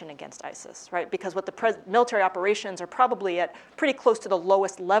military action against ISIS, right? Because what the military operations are probably at pretty close to the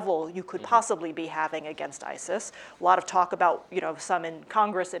lowest level you could possibly be having against ISIS. A lot of talk about, some in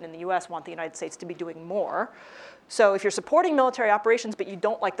Congress and in the US want the United States to be doing more. So if you're supporting military operations but you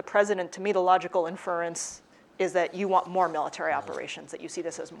don't like the president, to me the logical inference is that you want more military operations, that you see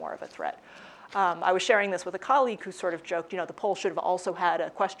this as more of a threat. I was sharing this with a colleague who sort of joked, the poll should have also had a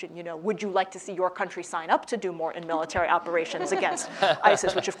question, would you like to see your country sign up to do more in military operations against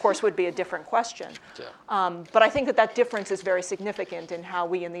ISIS, which of course would be a different question. But I think that difference is very significant in how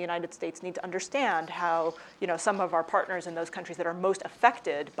we in the United States need to understand how, some of our partners in those countries that are most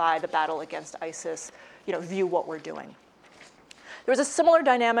affected by the battle against ISIS, view what we're doing. There was a similar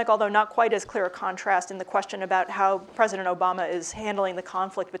dynamic, although not quite as clear a contrast, in the question about how President Obama is handling the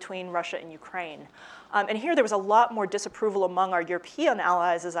conflict between Russia and Ukraine. And here there was a lot more disapproval among our European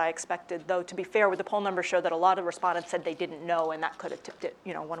allies, as I expected, though to be fair, the poll numbers showed that a lot of respondents said they didn't know, and that could have tipped it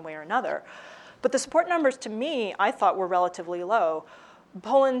one way or another. But the support numbers, to me, I thought were relatively low.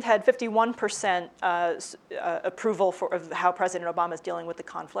 Poland had 51% approval of how President Obama is dealing with the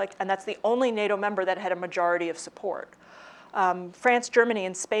conflict, and that's the only NATO member that had a majority of support. France, Germany,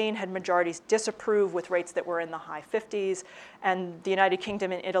 and Spain had majorities disapprove with rates that were in the high 50s, and the United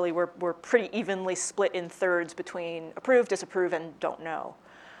Kingdom and Italy were pretty evenly split in thirds between approve, disapprove, and don't know.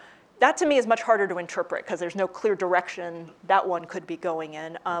 That to me is much harder to interpret because there's no clear direction that one could be going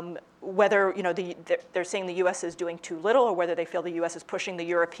in. Whether they're saying the U.S. is doing too little, or whether they feel the U.S. is pushing the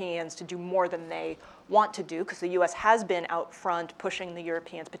Europeans to do more than they want to do, because the U.S. has been out front pushing the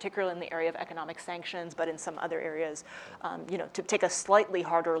Europeans, particularly in the area of economic sanctions, but in some other areas, to take a slightly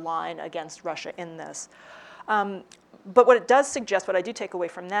harder line against Russia in this. But what it does suggest, what I do take away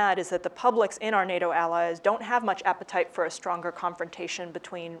from that, is that the publics in our NATO allies don't have much appetite for a stronger confrontation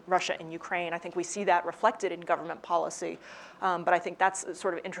between Russia and Ukraine. I think we see that reflected in government policy. But I think that's a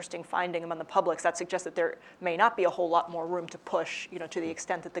sort of interesting finding among the publics. That suggests that there may not be a whole lot more room to push, to the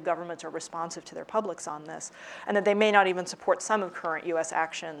extent that the governments are responsive to their publics on this, and that they may not even support some of current US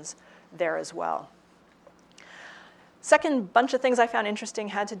actions there as well. Second bunch of things I found interesting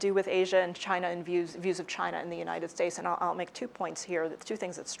had to do with Asia and China and views of China in the United States, and I'll make 2 points here, two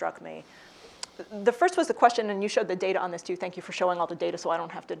things that struck me. The first was the question, and you showed the data on this too. Thank you for showing all the data so I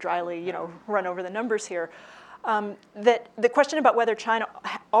don't have to dryly run over the numbers here. That the question about whether China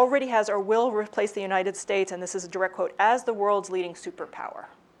already has or will replace the United States, and this is a direct quote, as the world's leading superpower.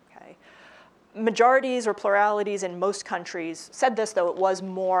 Majorities or pluralities in most countries said this, though it was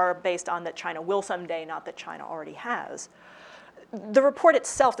more based on that China will someday, not that China already has. The report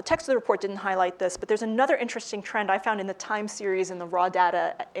itself, the text of the report didn't highlight this, but there's another interesting trend I found in the time series in the raw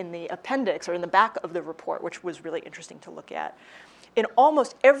data in the appendix or in the back of the report, which was really interesting to look at. In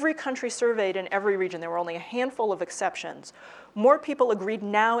almost every country surveyed in every region, there were only a handful of exceptions, more people agreed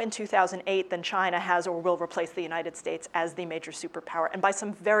now in 2008 than China has or will replace the United States as the major superpower, and by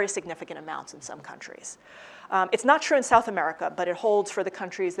some very significant amounts in some countries. It's not true in South America, but it holds for the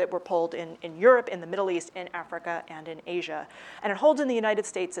countries that were polled in Europe, in the Middle East, in Africa, and in Asia. And it holds in the United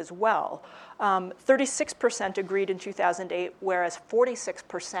States as well. 36% agreed in 2008, whereas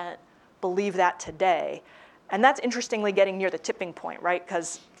 46% believe that today. And that's interestingly getting near the tipping point, right?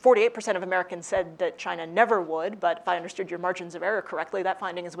 Because 48% of Americans said that China never would, but if I understood your margins of error correctly, that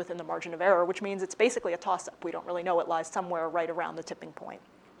finding is within the margin of error, which means it's basically a toss-up. We don't really know. It lies somewhere right around the tipping point.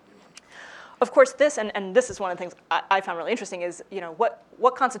 Of course, this, and this is one of the things I found really interesting, is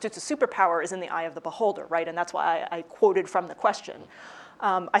what constitutes a superpower is in the eye of the beholder, right? And that's why I quoted from the question.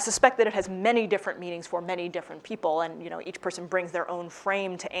 I suspect that it has many different meanings for many different people, and each person brings their own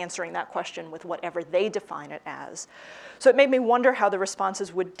frame to answering that question with whatever they define it as. So it made me wonder how the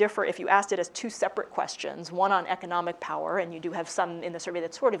responses would differ if you asked it as two separate questions, one on economic power, and you do have some in the survey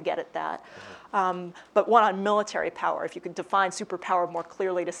that sort of get at that, but one on military power. If you could define superpower more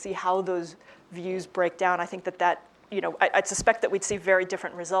clearly to see how those views break down, I think that I'd suspect that we'd see very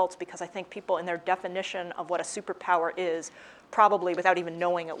different results, because I think people in their definition of what a superpower is probably, without even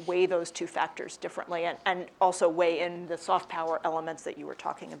knowing it, weigh those two factors differently, and also weigh in the soft power elements that you were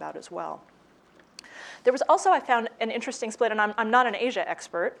talking about as well. There was also, I found, an interesting split, and I'm not an Asia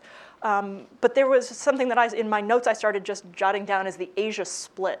expert, but there was something that in my notes I started just jotting down as the Asia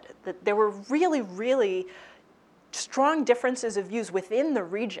split, that there were really, really strong differences of views within the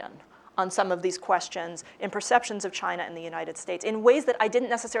region on some of these questions in perceptions of China and the United States in ways that I didn't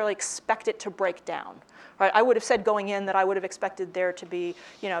necessarily expect it to break down. Right? I would have said going in that I would have expected there to be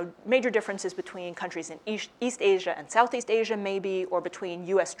major differences between countries in East Asia and Southeast Asia maybe, or between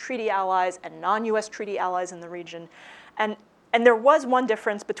US treaty allies and non-US treaty allies in the region. And there was one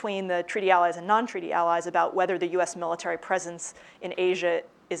difference between the treaty allies and non-treaty allies about whether the US military presence in Asia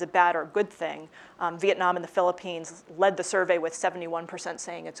is a bad or good thing. Vietnam and the Philippines led the survey with 71%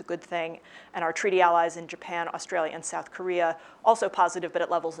 saying it's a good thing, and our treaty allies in Japan, Australia, and South Korea also positive, but at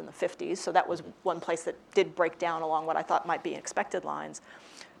levels in the 50s. So that was one place that did break down along what I thought might be expected lines.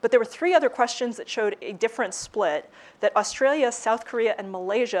 But there were three other questions that showed a different split, that Australia, South Korea, and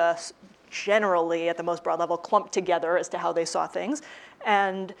Malaysia generally, at the most broad level, clumped together as to how they saw things.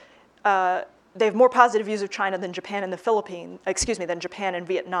 And they have more positive views of China than Japan and than Japan and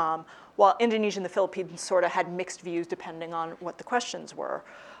Vietnam, while Indonesia and the Philippines sort of had mixed views depending on what the questions were.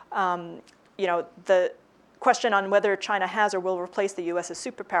 The question on whether China has or will replace the US as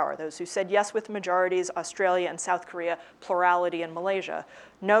superpower, those who said yes with majorities, Australia and South Korea, plurality in Malaysia.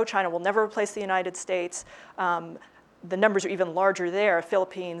 No, China will never replace the United States. The numbers are even larger there,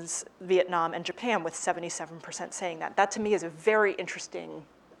 Philippines, Vietnam, and Japan, with 77% saying that. That to me is a very interesting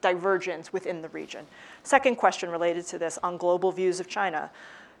divergence within the region. Second question related to this on global views of China.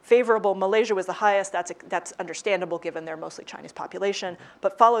 Favorable, Malaysia was the highest. That's understandable given their mostly Chinese population,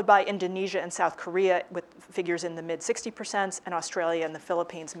 but followed by Indonesia and South Korea with figures in the mid 60%, and Australia and the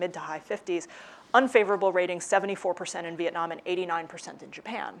Philippines mid to high 50s. Unfavorable ratings, 74% in Vietnam and 89% in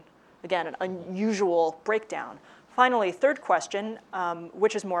Japan. Again, an unusual breakdown. Finally, third question,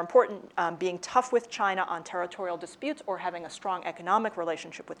 which is more important, being tough with China on territorial disputes or having a strong economic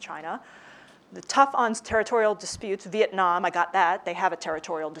relationship with China. The tough on territorial disputes, Vietnam, I got that, they have a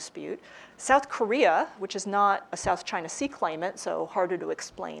territorial dispute. South Korea, which is not a South China Sea claimant, so harder to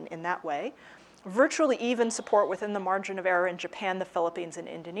explain in that way. Virtually even support within the margin of error in Japan, the Philippines, and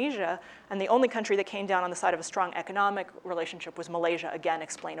Indonesia. And the only country that came down on the side of a strong economic relationship was Malaysia, again,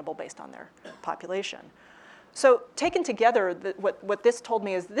 explainable based on their population. So taken together, what this told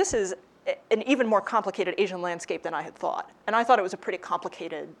me is this is an even more complicated Asian landscape than I had thought. And I thought it was a pretty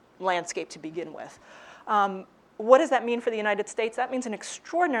complicated landscape to begin with. What does that mean for the United States? That means an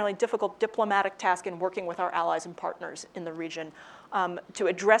extraordinarily difficult diplomatic task in working with our allies and partners in the region to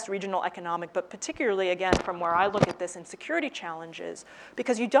address regional economic, but particularly, again, from where I look at this, in security challenges,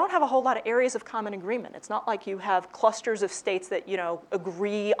 because you don't have a whole lot of areas of common agreement. It's not like you have clusters of states that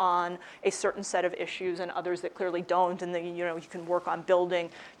agree on a certain set of issues and others that clearly don't, and then you can work on building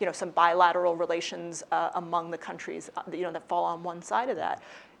some bilateral relations among the countries that fall on one side of that.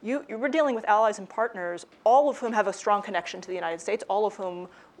 We're dealing with allies and partners, all of whom have a strong connection to the United States, all of whom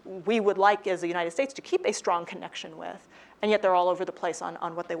we would like as the United States to keep a strong connection with, and yet they're all over the place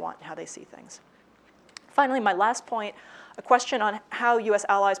on what they want and how they see things. Finally, my last point, a question on how U.S.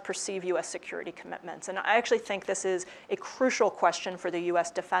 allies perceive U.S. security commitments. And I actually think this is a crucial question for the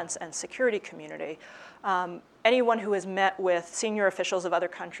U.S. defense and security community. Anyone who has met with senior officials of other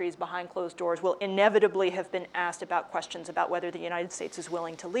countries behind closed doors will inevitably have been asked about questions about whether the United States is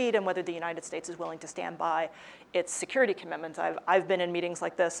willing to lead and whether the United States is willing to stand by its security commitments. I've been in meetings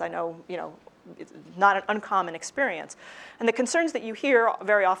like this. I know, it's not an uncommon experience. And the concerns that you hear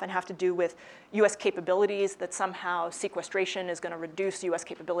very often have to do with U.S. capabilities, that somehow sequestration is going to reduce U.S.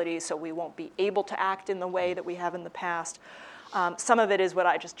 capabilities so we won't be able to act in the way that we have in the past. Some of it is what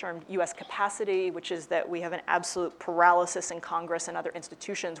I just termed U.S. capacity, which is that we have an absolute paralysis in Congress and other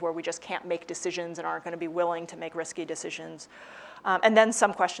institutions where we just can't make decisions and aren't going to be willing to make risky decisions. And then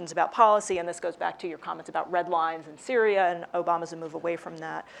some questions about policy, and this goes back to your comments about red lines in Syria, and Obama's a move away from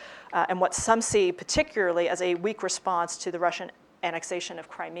that. And what some see particularly as a weak response to the Russian annexation of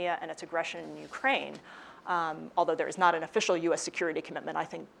Crimea and its aggression in Ukraine. Although there is not an official U.S. security commitment, I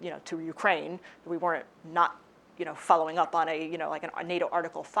think, to Ukraine, we weren't not following up on like a NATO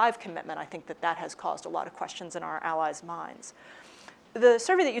Article 5 commitment. I think that has caused a lot of questions in our allies' minds. The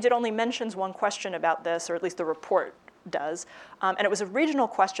survey that you did only mentions one question about this, or at least the report does, and it was a regional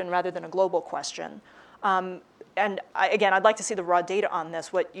question rather than a global question. And I'd like to see the raw data on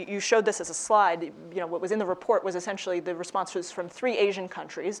this. What you showed this as a slide. What was in the report was essentially the responses from 3 Asian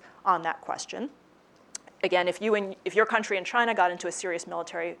countries on that question. Again, if your country and China got into a serious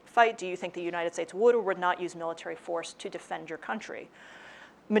military fight, do you think the United States would or would not use military force to defend your country?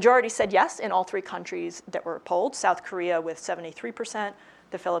 Majority said yes in all 3 countries that were polled, South Korea with 73%,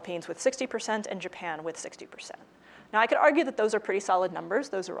 the Philippines with 60%, and Japan with 60%. Now, I could argue that those are pretty solid numbers.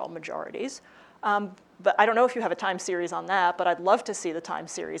 Those are all majorities. But I don't know if you have a time series on that, but I'd love to see the time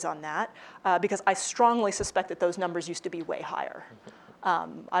series on that because I strongly suspect that those numbers used to be way higher.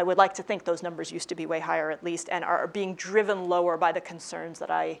 I would like to think those numbers used to be way higher at least and are being driven lower by the concerns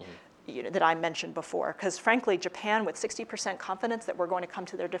that I mentioned before. Because frankly, Japan with 60% confidence that we're going to come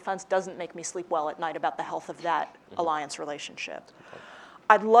to their defense doesn't make me sleep well at night about the health of that alliance relationship.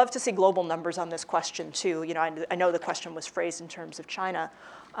 I'd love to see global numbers on this question too. I know the question was phrased in terms of China.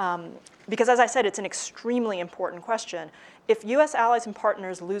 Because as I said, it's an extremely important question. If US allies and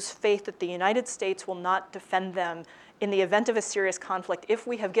partners lose faith that the United States will not defend them in the event of a serious conflict, if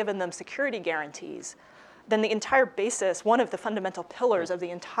we have given them security guarantees, then the entire basis, one of the fundamental pillars of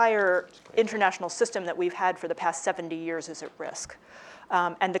the entire international system that we've had for the past 70 years is at risk.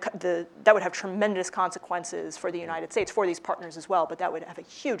 And that would have tremendous consequences for the United States, for these partners as well, but that would have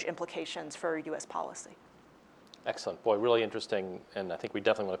huge implications for US policy. Excellent. Boy, really interesting, and I think we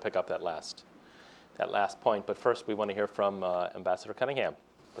definitely want to pick up that last point. But first, we want to hear from Ambassador Cunningham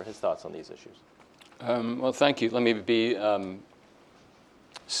for his thoughts on these issues. Well, thank you. Let me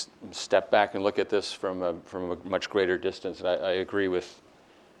step back and look at this from a much greater distance. And I agree with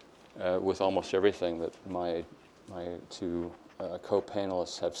almost everything that my 2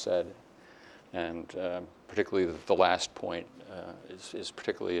 co-panelists have said, and particularly the last point is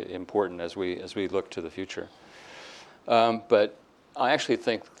particularly important as we look to the future. But I actually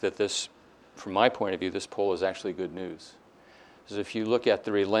think that this, from my point of view, this poll is actually good news. Because if you look at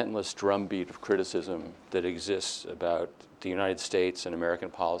the relentless drumbeat of criticism that exists about the United States and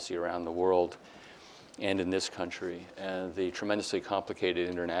American policy around the world and in this country, and the tremendously complicated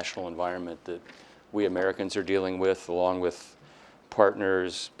international environment that we Americans are dealing with, along with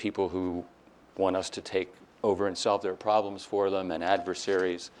partners, people who want us to take over and solve their problems for them, and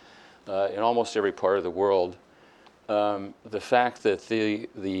adversaries in almost every part of the world, the fact that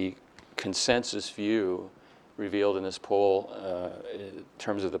the consensus view revealed in this poll in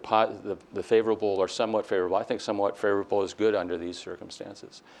terms of the favorable or somewhat favorable, I think somewhat favorable is good under these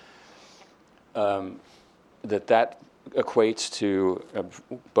circumstances, that equates to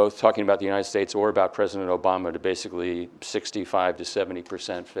both talking about the United States or about President Obama to basically 65 to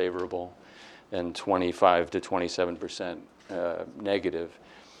 70% favorable and 25 to 27% negative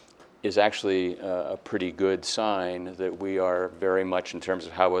is actually a pretty good sign that we are very much, in terms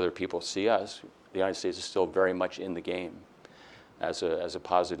of how other people see us, the United States is still very much in the game as a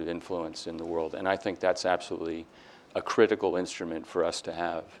positive influence in the world. And I think that's absolutely a critical instrument for us to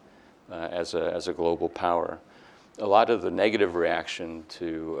have as a global power. A lot of the negative reaction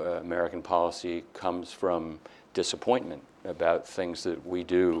to American policy comes from disappointment about things that we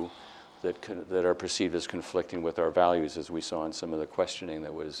do that are perceived as conflicting with our values, as we saw in some of the questioning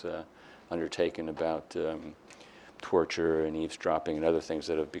that was undertaken about torture and eavesdropping and other things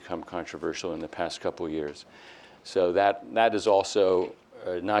that have become controversial in the past couple of years. So that is also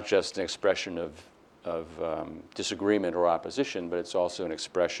not just an expression of disagreement or opposition, but it's also an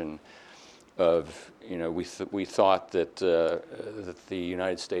expression we thought that that the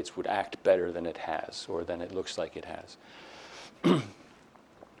United States would act better than it has, or than it looks like it has.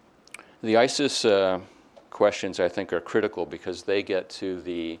 The ISIS questions, I think, are critical because they get to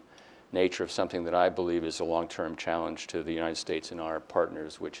the nature of something that I believe is a long-term challenge to the United States and our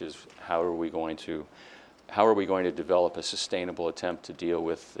partners, which is how are we going to develop a sustainable attempt to deal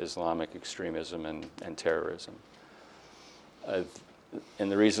with Islamic extremism and terrorism.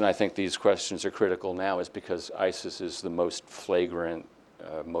 And the reason I think these questions are critical now is because ISIS is the most flagrant,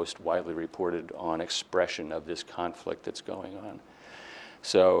 most widely reported on expression of this conflict that's going on.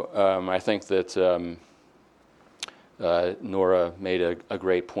 So I think that Nora made a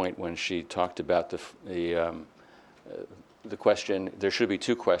great point when she talked about the question. There should be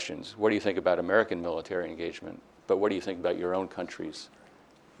two questions. What do you think about American military engagement? But what do you think about your own countries?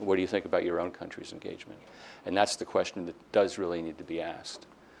 What do you think about your own country's engagement? And that's the question that does really need to be asked.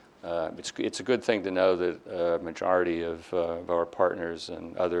 It's a good thing to know that a majority of our partners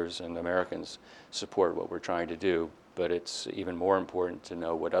and others and Americans support what we're trying to do, but it's even more important to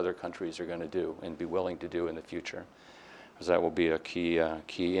know what other countries are going to do and be willing to do in the future, because that will be a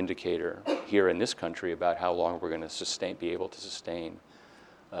key indicator here in this country about how long we're going to be able to sustain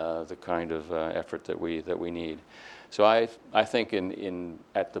the kind of effort that we need. So I think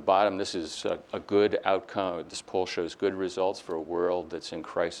at the bottom, this is a good outcome. This poll shows good results for a world that's in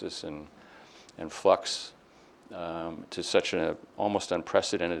crisis and flux to such an almost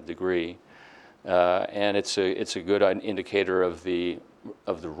unprecedented degree, and it's a good indicator of the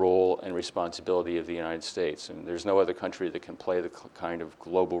role and responsibility of the United States. And there's no other country that can play the kind of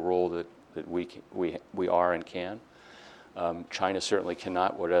global role that we are and can. China certainly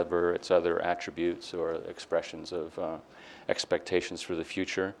cannot, whatever its other attributes or expressions of expectations for the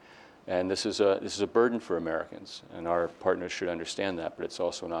future. And this is a burden for Americans, and our partners should understand that. But it's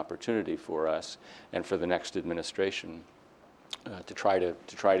also an opportunity for us and for the next administration to try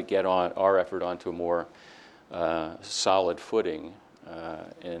to get our effort onto a more solid footing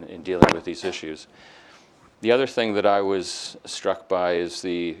in dealing with these issues. The other thing that I was struck by is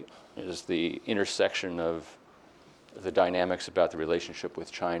the intersection of the dynamics about the relationship with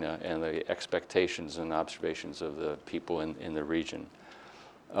China and the expectations and observations of the people in the region.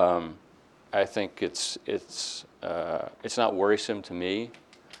 I think it's not worrisome to me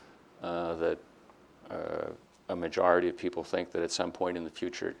that a majority of people think that at some point in the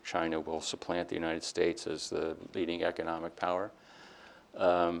future China will supplant the United States as the leading economic power.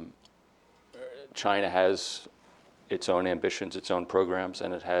 China has its own ambitions, its own programs,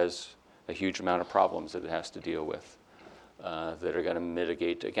 and it has a huge amount of problems that it has to deal with that are going to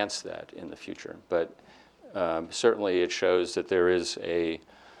mitigate against that in the future. But certainly it shows that there is a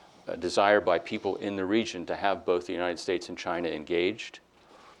desire by people in the region to have both the United States and China engaged.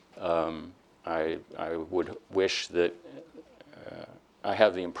 I would wish that I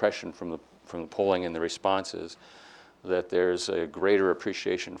have the impression from the polling and the responses that there's a greater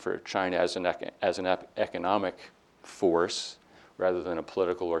appreciation for China as an economic force rather than a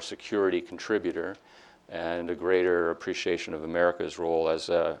political or security contributor, and a greater appreciation of America's role as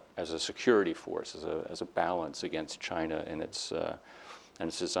a security force, as a balance against China and its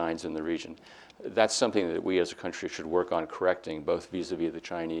designs in the region. That's something that we as a country should work on correcting, both vis-a-vis the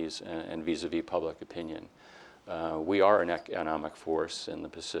Chinese and vis-a-vis public opinion. We are an economic force in the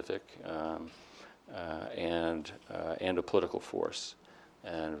Pacific and a political force.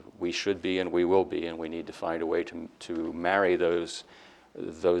 And we should be and we will be, and we need to find a way to marry those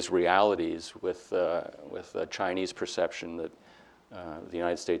realities with a Chinese perception that the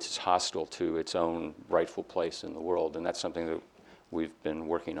United States is hostile to its own rightful place in the world. And that's something that we've been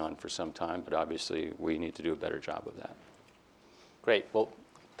working on for some time, but obviously we need to do a better job of that. Great. Well,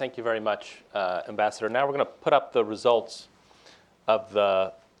 thank you very much, Ambassador. Now we're going to put up the results of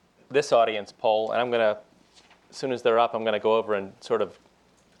this audience poll, and I'm going to, as soon as they're up, I'm going to go over and sort of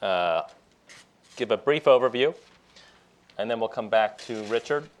give a brief overview, and then we'll come back to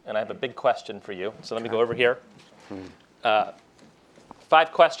Richard, and I have a big question for you. So let me go over here.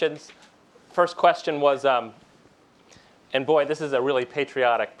 5 questions. First question was, and boy, this is a really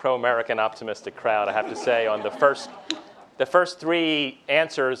patriotic, pro-American, optimistic crowd, I have to say. On the first 3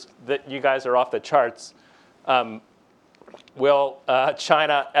 answers that you guys are off the charts. Will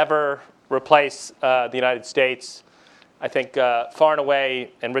China ever replace the United States? I think far and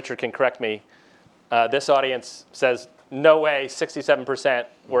away, and Richard can correct me, this audience says no way, 67%,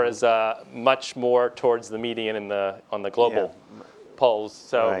 whereas much more towards the median on the global polls.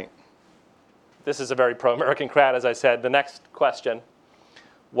 So Right. This is a very pro-American crowd, as I said. The next question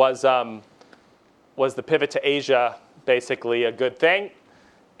was the pivot to Asia basically a good thing?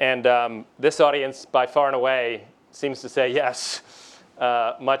 And this audience, by far and away, seems to say yes,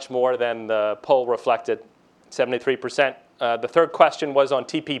 much more than the poll reflected, 73%. The third question was on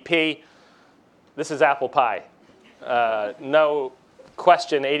TPP. This is apple pie. No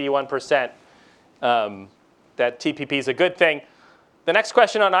question, 81%, that TPP is a good thing. The next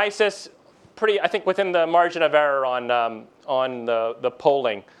question on ISIS, I think within the margin of error on the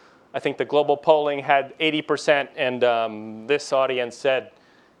polling. I think the global polling had 80%, and this audience said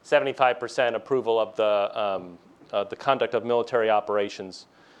 75% approval of the conduct of military operations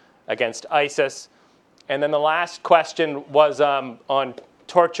against ISIS. And then the last question was on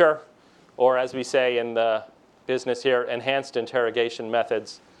torture, or as we say in the business here, enhanced interrogation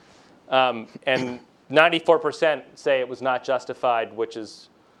methods. And 94% say it was not justified, which is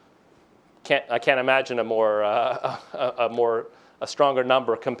I can't imagine a stronger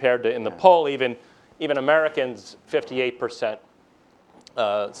number compared to in the poll. Even Americans, 58%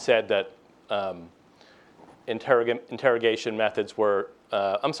 said that interrogation methods were.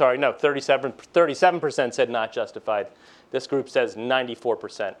 37% said not justified. This group says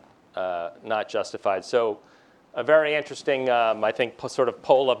 94% not justified. So a very interesting, I think, sort of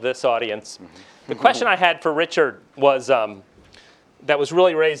poll of this audience. Mm-hmm. The question I had for Richard was that was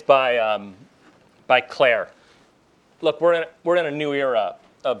really raised by Claire. Look, we're in a new era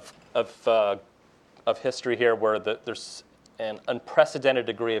of history here where there's an unprecedented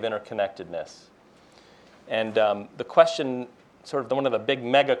degree of interconnectedness, and the question, sort of one of the big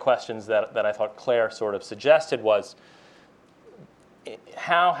mega questions that I thought Claire sort of suggested was,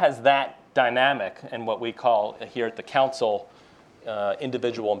 how has that dynamic and what we call here at the Council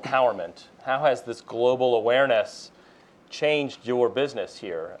individual empowerment, how has this global awareness changed your business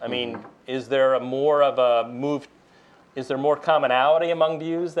here? I mean, is there more commonality among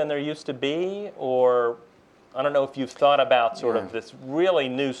views than there used to be? Or I don't know if you've thought about sort of this really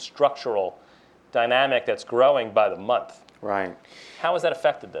new structural dynamic that's growing by the month. Right. How has that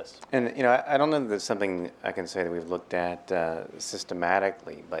affected this? And, I don't know that there's something I can say that we've looked at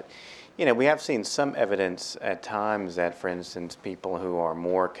systematically, but, we have seen some evidence at times that, for instance, people who are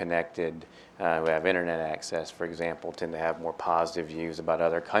more connected, who have internet access, for example, tend to have more positive views about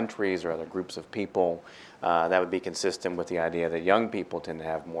other countries or other groups of people. That would be consistent with the idea that young people tend to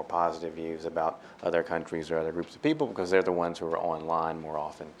have more positive views about other countries or other groups of people because they're the ones who are online more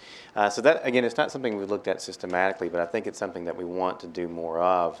often. So that, again, it's not something we've looked at systematically, but I think it's something that we want to do more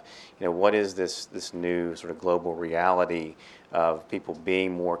of. What is this new sort of global reality of people being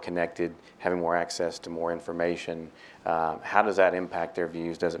more connected, having more access to more information? How does that impact their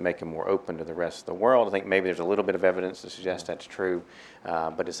views? Does it make them more open to the rest of the world? I think maybe there's a little bit of evidence to suggest that's true,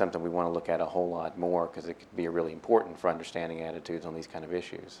 but it's something we want to look at a whole lot more because it could be really important for understanding attitudes on these kind of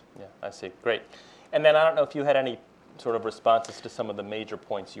issues. Yeah, I see. Great. And then I don't know if you had any sort of responses to some of the major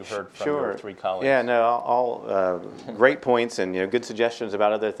points you heard from your three colleagues. Yeah, no, all great points and good suggestions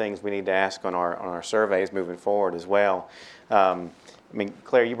about other things we need to ask on our surveys moving forward as well.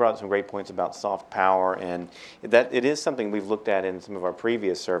 Claire, you brought some great points about soft power, and that it is something we've looked at in some of our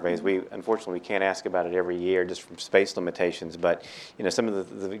previous surveys. Unfortunately, we can't ask about it every year just from space limitations, but some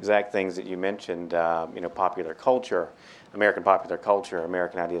of the exact things that you mentioned, popular culture, American popular culture,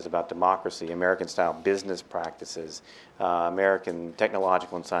 American ideas about democracy, American-style business practices, American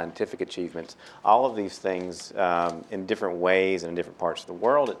technological and scientific achievements, all of these things in different ways and in different parts of the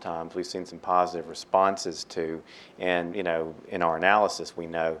world at times, we've seen some positive responses to. And, in our analysis, we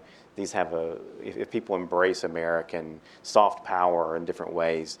know these have if people embrace American soft power in different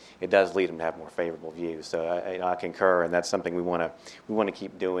ways, it does lead them to have more favorable views. So I concur, and that's something we want to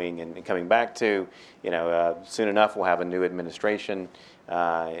keep doing and coming back to. Soon enough we'll have a new administration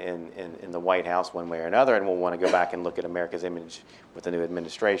in the White House one way or another, and we'll want to go back and look at America's image with the new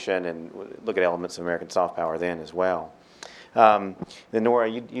administration and look at elements of American soft power then as well. Then Nora,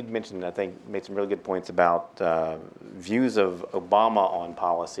 you'd mentioned, I think, made some really good points about views of Obama on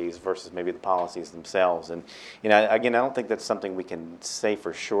policies versus maybe the policies themselves. And, again, I don't think that's something we can say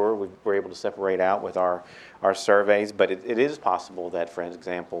for sure we're able to separate out with our surveys, but it is possible that, for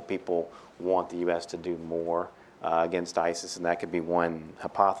example, people want the U.S. to do more against ISIS, and that could be one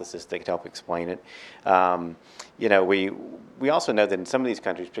hypothesis that could help explain it. We also know that in some of these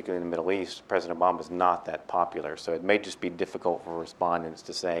countries, particularly in the Middle East, President Obama is not that popular, so it may just be difficult for respondents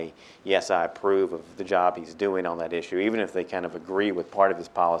to say, yes, I approve of the job he's doing on that issue, even if they kind of agree with part of his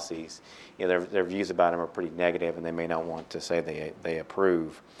policies. Their views about him are pretty negative, and they may not want to say they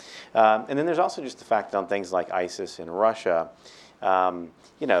approve. And then there's also just the fact that on things like ISIS in Russia,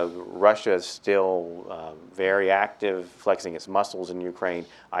 Russia is still very active, flexing its muscles in Ukraine.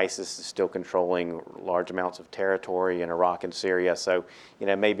 ISIS is still controlling large amounts of territory in Iraq and Syria. So,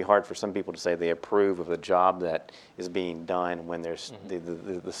 it may be hard for some people to say they approve of the job that is being done when there's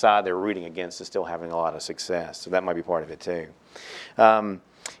the side they're rooting against is still having a lot of success. So that might be part of it too. And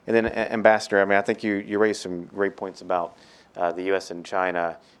then, Ambassador, I think you raised some great points about the U.S. and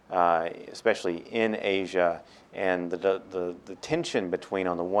China, especially in Asia, and the tension between,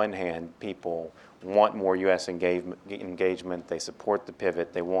 on the one hand, people want more U.S. engagement, they support the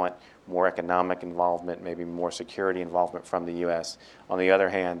pivot, they want more economic involvement, maybe more security involvement from the U.S. On the other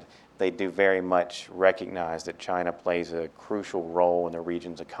hand, they do very much recognize that China plays a crucial role in the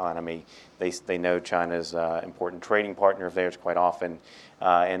region's economy. They know China's an important trading partner of theirs quite often,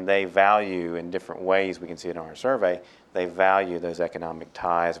 and they value in different ways, we can see it in our survey, they value those economic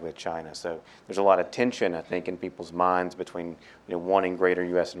ties with China. So there's a lot of tension, I think, in people's minds between wanting greater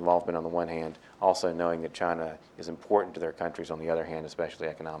U.S. involvement on the one hand, also knowing that China is important to their countries on the other hand, especially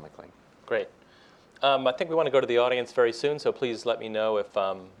economically. Great. I think we want to go to the audience very soon, so please let me know if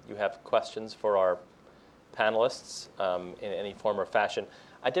you have questions for our panelists in any form or fashion.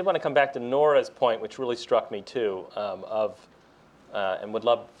 I did want to come back to Nora's point, which really struck me too, and would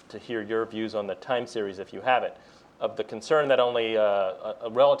love to hear your views on the time series if you have it, of the concern that only a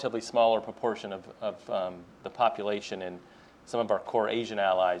relatively smaller proportion of the population in some of our core Asian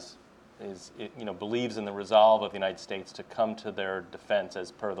allies believes in the resolve of the United States to come to their defense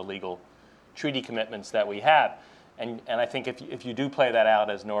as per the legal treaty commitments that we have. And I think if you do play that out,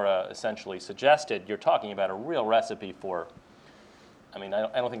 as Nora essentially suggested, you're talking about a real recipe for, I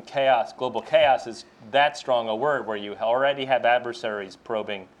don't think global chaos is that strong a word, where you already have adversaries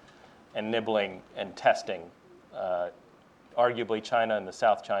probing and nibbling and testing. Arguably China in the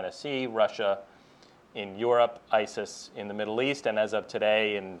South China Sea, Russia in Europe, ISIS in the Middle East, and as of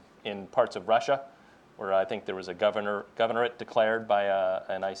today in parts of Russia, where I think there was a governorate declared by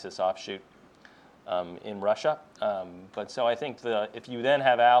an ISIS offshoot in Russia. But so I think if you then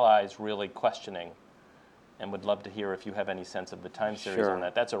have allies really questioning, and would love to hear if you have any sense of the time series on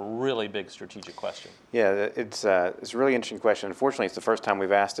that. That's a really big strategic question. Yeah, it's a really interesting question. Unfortunately, it's the first time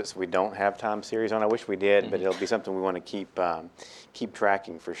we've asked it, so we don't have time series on. I wish we did, but it'll be something we want to keep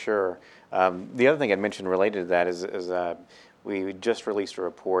tracking for sure. The other thing I'd mention related to that is we just released a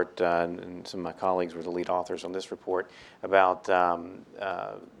report, and some of my colleagues were the lead authors on this report, about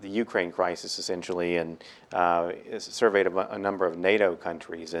the Ukraine crisis, essentially, and surveyed a number of NATO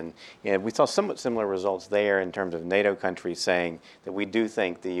countries. And we saw somewhat similar results there in terms of NATO countries saying that we do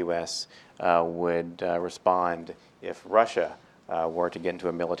think the U.S. would respond if Russia were to get into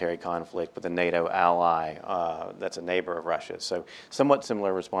a military conflict with a NATO ally that's a neighbor of Russia. So somewhat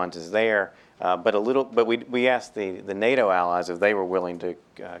similar responses there, but we asked the NATO allies if they were willing to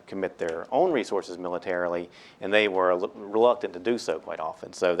commit their own resources militarily, and they were reluctant to do so quite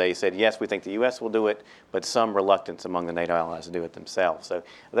often. So they said, yes, we think the U.S. will do it, but some reluctance among the NATO allies to do it themselves. So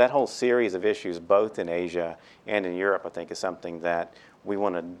that whole series of issues, both in Asia and in Europe, I think is something that we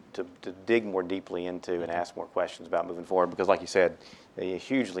wanted to dig more deeply into and ask more questions about moving forward, because like you said, a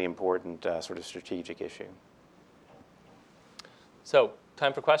hugely important sort of strategic issue. So,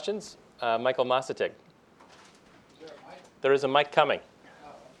 time for questions. Michael Masatig. There is a mic coming.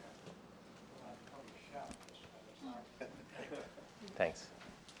 Thanks.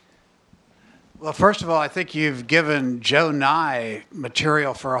 Well, first of all, I think you've given Joe Nye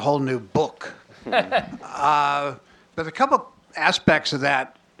material for a whole new book. But a couple aspects of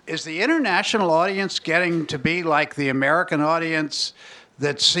that. Is the international audience getting to be like the American audience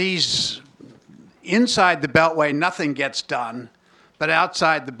that sees inside the Beltway nothing gets done, but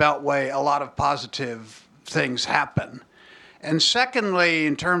outside the Beltway a lot of positive things happen? And secondly,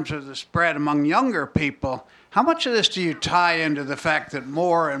 in terms of the spread among younger people, how much of this do you tie into the fact that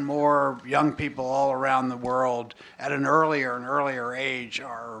more and more young people all around the world at an earlier and earlier age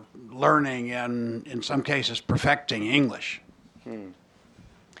are learning and, in some cases, perfecting English?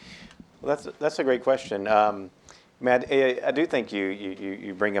 Well, that's a great question. Matt, I do think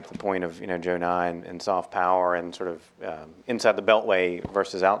you bring up the point of Joe Nye and soft power and sort of inside the Beltway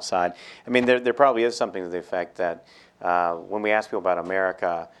versus outside. I mean, there probably is something to the effect that when we ask people about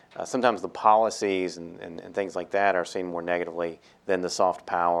America, sometimes the policies and things like that are seen more negatively than the soft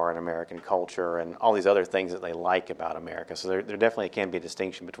power and American culture and all these other things that they like about America. So there definitely can be a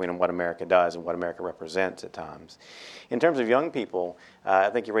distinction between what America does and what America represents at times. In terms of young people, I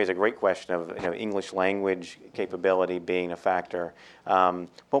think you raise a great question of English language capability being a factor.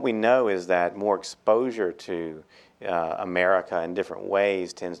 What we know is that more exposure to America in different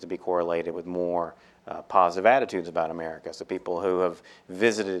ways tends to be correlated with more positive attitudes about America. So people who have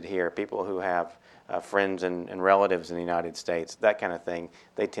visited here, people who have friends and relatives in the United States, that kind of thing,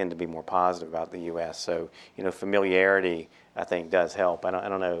 they tend to be more positive about the U.S. So, familiarity, I think, does help. I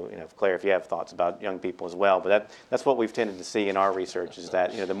don't know, Claire, if you have thoughts about young people as well, but that's what we've tended to see in our research is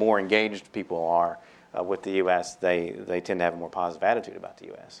that, the more engaged people are with the U.S., they tend to have a more positive attitude about the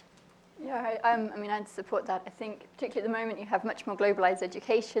U.S. Yeah, I'd support that. I think particularly at the moment you have much more globalized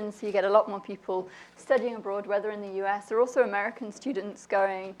education, so you get a lot more people studying abroad, whether in the US. There are also American students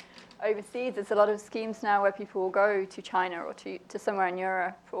going overseas. There's a lot of schemes now where people will go to China or to somewhere in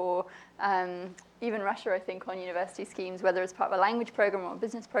Europe or even Russia, I think, on university schemes, whether it's part of a language program or a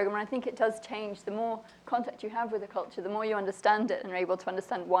business program. And I think it does change. The more contact you have with a culture, the more you understand it and are able to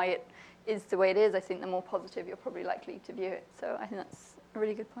understand why it is the way it is, I think the more positive you're probably likely to view it. So I think that's a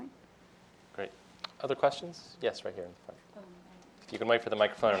really good point. Great. Other questions? Yes, right here in the front. If you can wait for the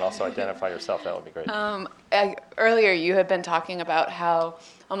microphone and also identify yourself, that would be great. Earlier, you had been talking about how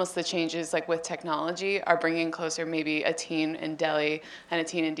almost the changes like with technology are bringing closer maybe a teen in Delhi and a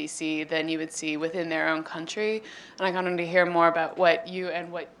teen in DC than you would see within their own country. And I wanted to hear more about what you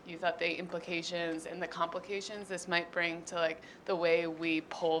thought the implications and the complications this might bring to like the way we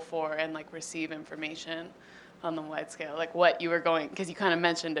pull for and like receive information on the wide scale, like what you were going, because you kind of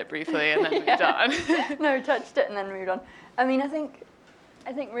mentioned it briefly and then moved on. No, touched it and then moved on. I mean, I think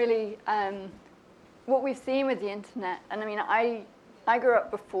really what we've seen with the internet, and I mean, I grew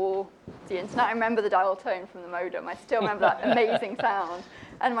up before the internet. I remember the dial tone from the modem. I still remember that amazing sound.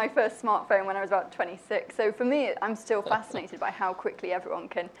 And my first smartphone when I was about 26. So for me, I'm still fascinated by how quickly everyone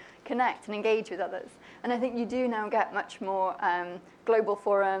can connect and engage with others. And I think you do now get much more global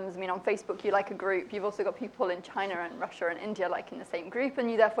forums. I mean, on Facebook, you like a group. You've also got people in China and Russia and India liking the same group,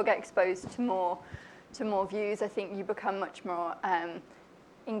 and you therefore get exposed to more views. I think you become much more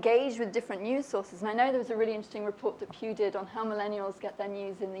engaged with different news sources. And I know there was a really interesting report that Pew did on how millennials get their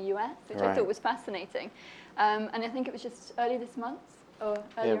news in the US, which I thought was fascinating. And I think it was just early this month, or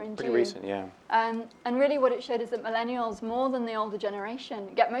earlier in June. Pretty recent, yeah. And really what it showed is that millennials, more than the older generation,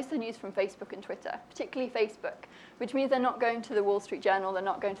 get most of their news from Facebook and Twitter, particularly Facebook, which means they're not going to the Wall Street Journal, they're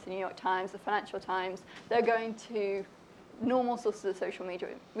not going to the New York Times, the Financial Times, they're going to normal sources of social media,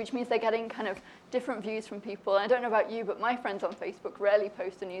 which means they're getting kind of different views from people. And I don't know about you, but my friends on Facebook rarely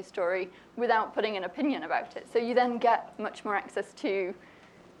post a news story without putting an opinion about it. So you then get much more access to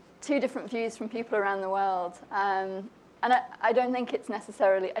different views from people around the world. And I don't think it's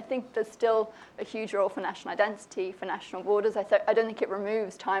necessarily, I think there's still a huge role for national identity, for national borders. I don't think it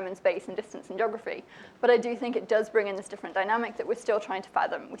removes time and space and distance and geography, but I do think it does bring in this different dynamic that we're still trying to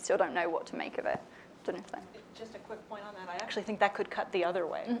fathom. We still don't know what to make of it. Don't know if that. Just a quick point on that. I actually think that could cut the other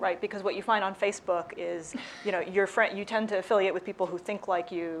way, right? Because what you find on Facebook is, your friend, you tend to affiliate with people who think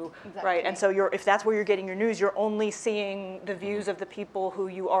like you, right? And so if that's where you're getting your news, you're only seeing the views of the people who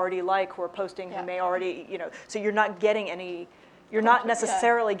you already like, who are posting, who may already, so you're not getting any. You're not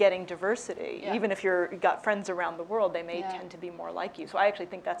necessarily getting diversity. Yeah. Even if you've got friends around the world, they may tend to be more like you. So I actually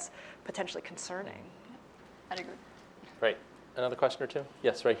think that's potentially concerning. I'd agree. Great. Another question or two?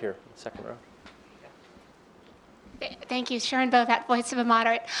 Yes, right here, second row. Thank you, Sharon Bovat, Voice of a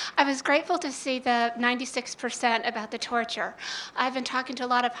Moderate. I was grateful to see the 96% about the torture. I've been talking to a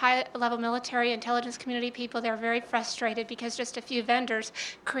lot of high-level military intelligence community people. They're very frustrated because just a few vendors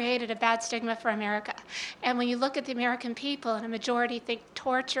created a bad stigma for America. And when you look at the American people, and a majority think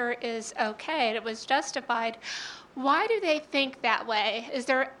torture is okay, and it was justified, why do they think that way?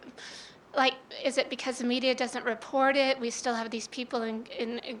 Is it because the media doesn't report it? We still have these people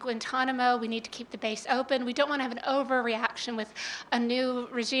in Guantanamo. We need to keep the base open. We don't want to have an overreaction with a new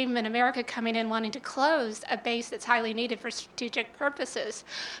regime in America coming in wanting to close a base that's highly needed for strategic purposes.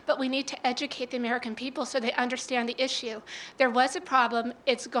 But we need to educate the American people so they understand the issue. There was a problem.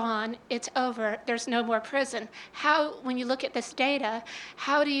 It's gone. It's over. There's no more prison. When you look at this data,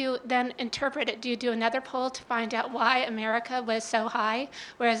 how do you then interpret it? Do you do another poll to find out why America was so high,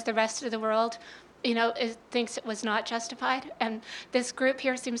 whereas the rest of the world, thinks it was not justified? And this group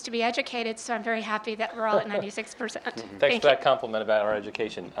here seems to be educated, so I'm very happy that we're all at 96%. Thanks for that compliment about our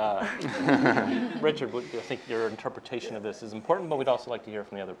education. Richard, I think your interpretation of this is important, but we'd also like to hear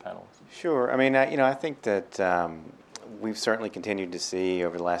from the other panelists. Sure. I mean, I think that we've certainly continued to see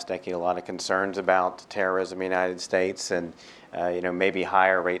over the last decade a lot of concerns about terrorism in the United States, and maybe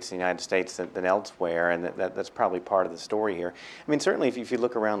higher rates in the United States than elsewhere, and that's probably part of the story here. I mean, certainly if you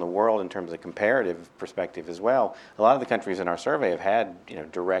look around the world in terms of comparative perspective as well, a lot of the countries in our survey have had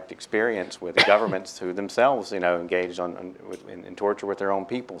direct experience with governments who themselves engaged in torture with their own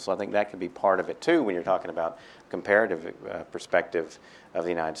people. So I think that could be part of it too when you're talking about comparative perspective of the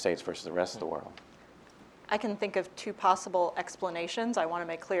United States versus the rest of the world. I can think of two possible explanations. I want to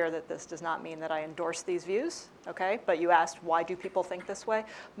make clear that this does not mean that I endorse these views, okay? But you asked, why do people think this way?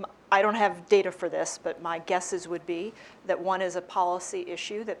 I don't have data for this, but my guesses would be that one is a policy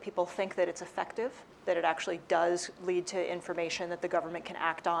issue, that people think that it's effective, that it actually does lead to information that the government can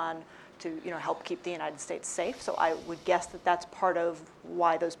act on to help keep the United States safe. So I would guess that that's part of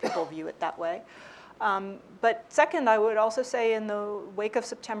why those people view it that way. But second, I would also say in the wake of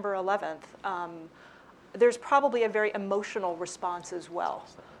September 11th, there's probably a very emotional response as well.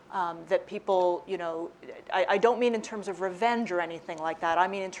 That people, I don't mean in terms of revenge or anything like that. I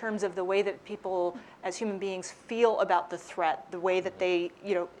mean in terms of the way that people as human beings feel about the threat, the way that they,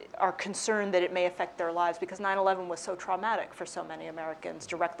 are concerned that it may affect their lives, because 9/11 was so traumatic for so many Americans,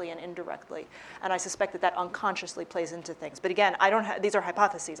 directly and indirectly. And I suspect that that unconsciously plays into things. But again, these are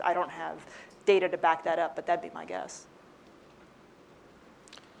hypotheses. I don't have data to back that up, but that'd be my guess.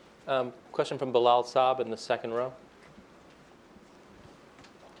 Question from Bilal Saab in the second row.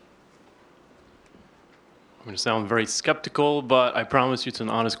 I'm going to sound very skeptical, but I promise you it's an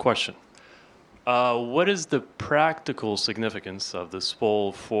honest question. What is the practical significance of this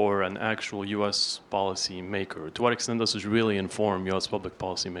poll for an actual U.S. policy maker? To what extent does this really inform U.S. public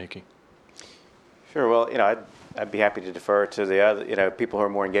policy making? Sure. Well, I'd be happy to defer to the other, people who are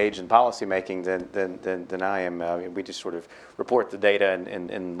more engaged in policy making than I am. We just sort of report the data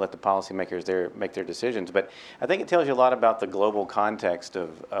and let the policymakers make their decisions. But I think it tells you a lot about the global context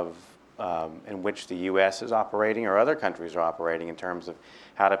of in which the U.S. is operating or other countries are operating in terms of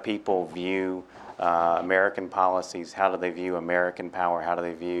how do people view American policies, how do they view American power, how do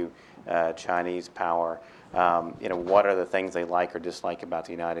they view Chinese power. What are the things they like or dislike about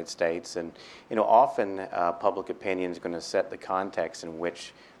the United States? And, often public opinion is going to set the context in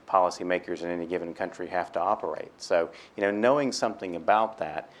which policymakers in any given country have to operate. So, knowing something about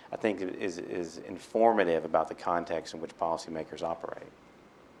that, I think is informative about the context in which policymakers operate.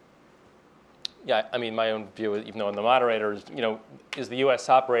 Yeah, I mean, my own view, even though I'm the moderator, is the U.S.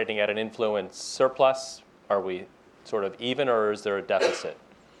 operating at an influence surplus? Are we sort of even, or is there a deficit?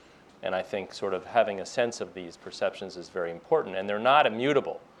 And I think sort of having a sense of these perceptions is very important. And they're not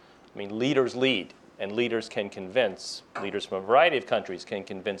immutable. I mean, leaders lead, and leaders can convince, leaders from a variety of countries can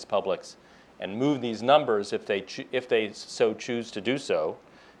convince publics and move these numbers if they so choose to do so,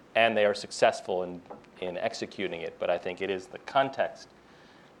 and they are successful in executing it. But I think it is the context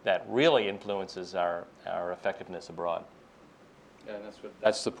that really influences our effectiveness abroad. Yeah, and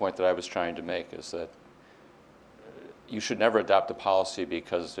that's the point that I was trying to make, is that you should never adopt a policy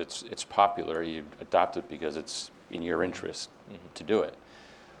because it's popular. You adopt it because it's in your interest to do it.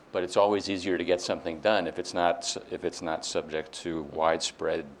 But it's always easier to get something done if it's not subject to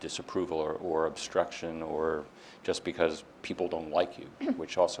widespread disapproval or obstruction, or just because people don't like you,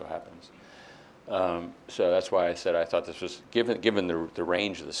 which also happens. So that's why I said I thought this was, given the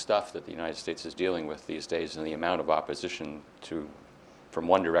range of the stuff that the United States is dealing with these days and the amount of opposition from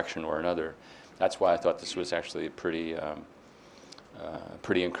one direction or another, that's why I thought this was actually a pretty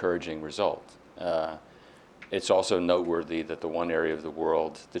encouraging result. It's also noteworthy that the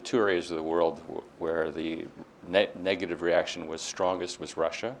two areas of the world where the negative reaction was strongest was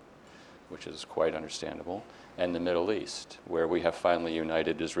Russia, which is quite understandable, and the Middle East, where we have finally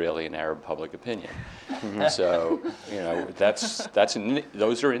united Israeli and Arab public opinion. So,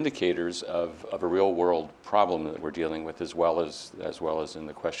 those are indicators of a real world problem that we're dealing with, as well as in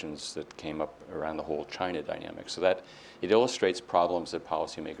the questions that came up around the whole China dynamic. So that it illustrates problems that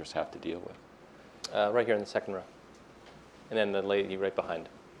policymakers have to deal with. Right here in the second row. And then the lady right behind.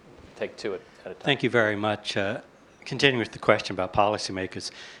 Take two at a time. Thank you very much. Continuing with the question about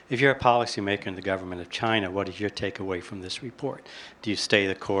policymakers, if you're a policymaker in the government of China, what is your takeaway from this report? Do you stay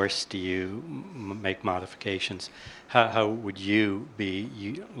the course? Do you make modifications? How would you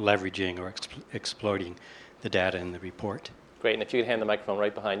be leveraging or exploiting the data in the report? Great, and if you could hand the microphone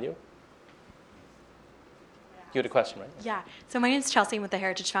right behind you. You had a question, right? Yeah. So my name is Chelsea with the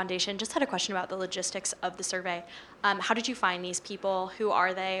Heritage Foundation. Just had a question about the logistics of the survey. How did you find these people? Who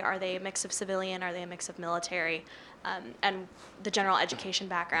are they? Are they a mix of civilian? Are they a mix of military? And the general education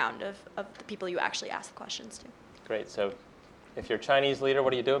background of the people you actually asked the questions to. Great. So if you're a Chinese leader, what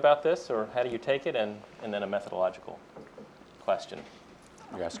do you do about this? Or how do you take it? And then a methodological question.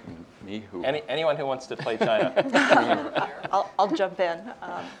 You're asking me who? Anyone who wants to play China. I'll jump in.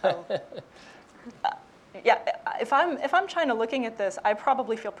 Yeah, if I'm China looking at this, I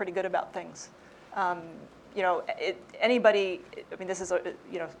probably feel pretty good about things. Anybody, I mean, this is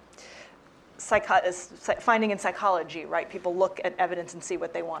finding in psychology, right? People look at evidence and see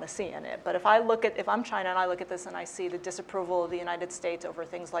what they want to see in it. But if I'm China and I look at this and I see the disapproval of the United States over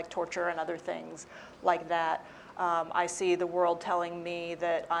things like torture and other things like that, I see the world telling me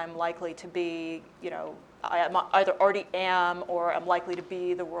that I'm likely to be, I either already am or I'm likely to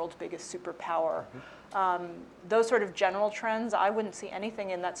be the world's biggest superpower. Those sort of general trends, I wouldn't see anything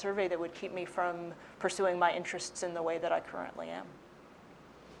in that survey that would keep me from pursuing my interests in the way that I currently am.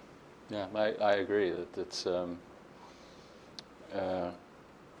 Yeah, I agree that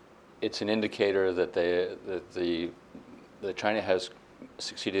it's an indicator that that China has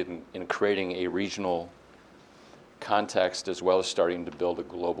succeeded in creating a regional context as well as starting to build a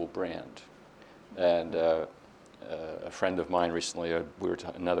global brand. And a friend of mine recently, we were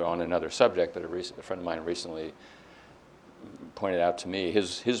on another subject, but a friend of mine recently pointed out to me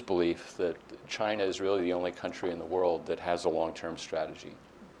his belief that China is really the only country in the world that has a long-term strategy.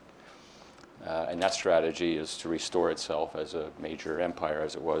 And that strategy is to restore itself as a major empire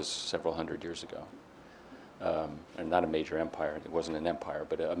as it was several hundred years ago. And not a major empire, it wasn't an empire,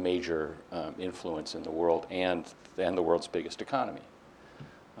 but a major influence in the world and the world's biggest economy,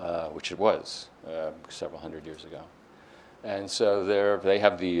 which it was several hundred years ago. And so they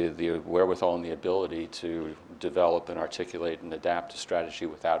have the wherewithal and the ability to develop and articulate and adapt a strategy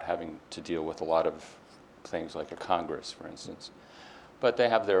without having to deal with a lot of things like a Congress, for instance. But they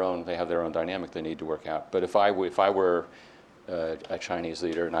have their own dynamic they need to work out. But if I were a Chinese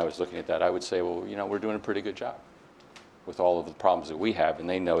leader and I was looking at that, I would say, well, we're doing a pretty good job with all of the problems that we have, and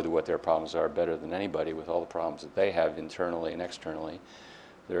they know what their problems are better than anybody with all the problems that they have internally and externally.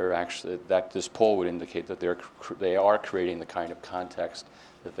 This poll would indicate that they are creating the kind of context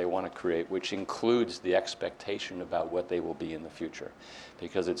that they want to create, which includes the expectation about what they will be in the future,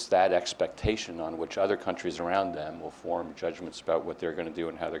 because it's that expectation on which other countries around them will form judgments about what they're going to do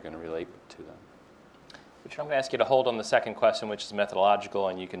and how they're going to relate to them. Richard, I'm going to ask you to hold on the second question, which is methodological,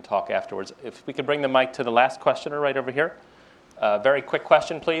 and you can talk afterwards. If we could bring the mic to the last questioner right over here. Very quick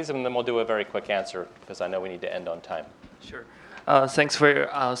question, please, and then we'll do a very quick answer, because I know we need to end on time. Sure. Thanks for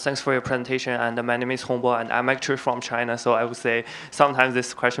your presentation. And my name is Hongbo, and I'm actually from China. So I would say sometimes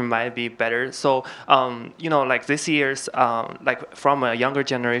this question might be better. So like this year's like from a younger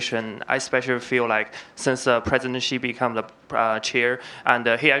generation, I especially feel like since President Xi became the chair, and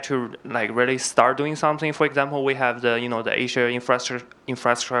he actually like really start doing something. For example, we have the the Asia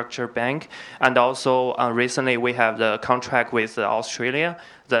Infrastructure Bank, and also recently we have the contract with Australia.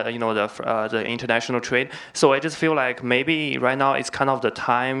 The international trade. So I just feel like maybe right now it's kind of the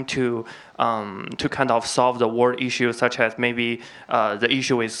time to kind of solve the world issues, such as maybe the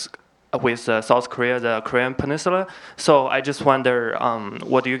issue with South Korea, the Korean Peninsula. So I just wonder,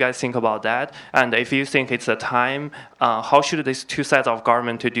 what do you guys think about that? And if you think it's a time, how should these two sides of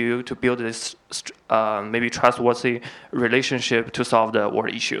government to build this maybe trustworthy relationship to solve the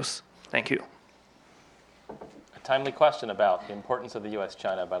world issues? Thank you. Timely question about the importance of the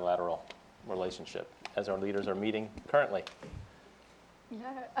U.S.-China bilateral relationship as our leaders are meeting currently.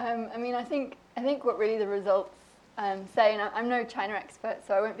 Yeah, I mean, I think what really the results say, and I'm no China expert,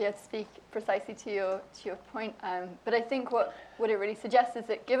 so I won't be able to speak precisely to your point, but I think what it really suggests is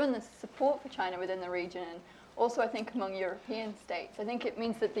that given the support for China within the region, and also I think among European states, I think it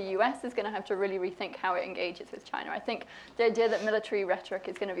means that the US is going to have to really rethink how it engages with China. I think the idea that military rhetoric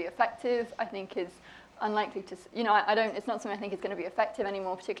is going to be effective, I think is unlikely to, it's not something I think is going to be effective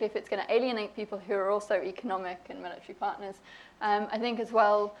anymore, particularly if it's going to alienate people who are also economic and military partners. I think as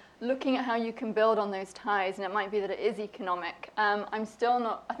well, looking at how you can build on those ties, and it might be that it is economic. I'm still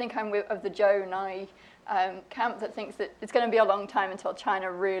not, I think I'm of the Zhou Nye camp that thinks that it's going to be a long time until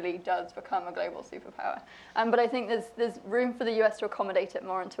China really does become a global superpower. But I think there's room for the US to accommodate it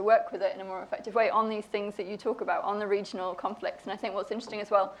more and to work with it in a more effective way on these things that you talk about, on the regional conflicts. And I think what's interesting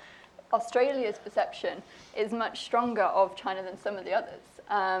as well, Australia's perception is much stronger of China than some of the others.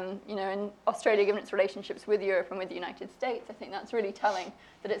 In Australia, given its relationships with Europe and with the United States, I think that's really telling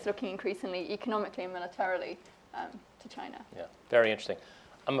that it's looking increasingly economically and militarily to China. Yeah, very interesting.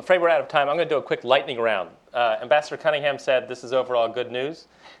 I'm afraid we're out of time. I'm going to do a quick lightning round. Ambassador Cunningham said this is overall good news.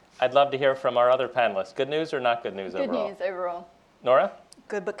 I'd love to hear from our other panelists. Good news or not good news overall? Good news overall. Nora?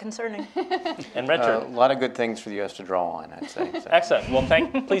 Good but concerning. And Richard? A lot of good things for the U.S. to draw on, I'd say. So. Excellent. Well,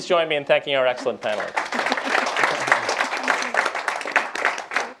 please join me in thanking our excellent panelists.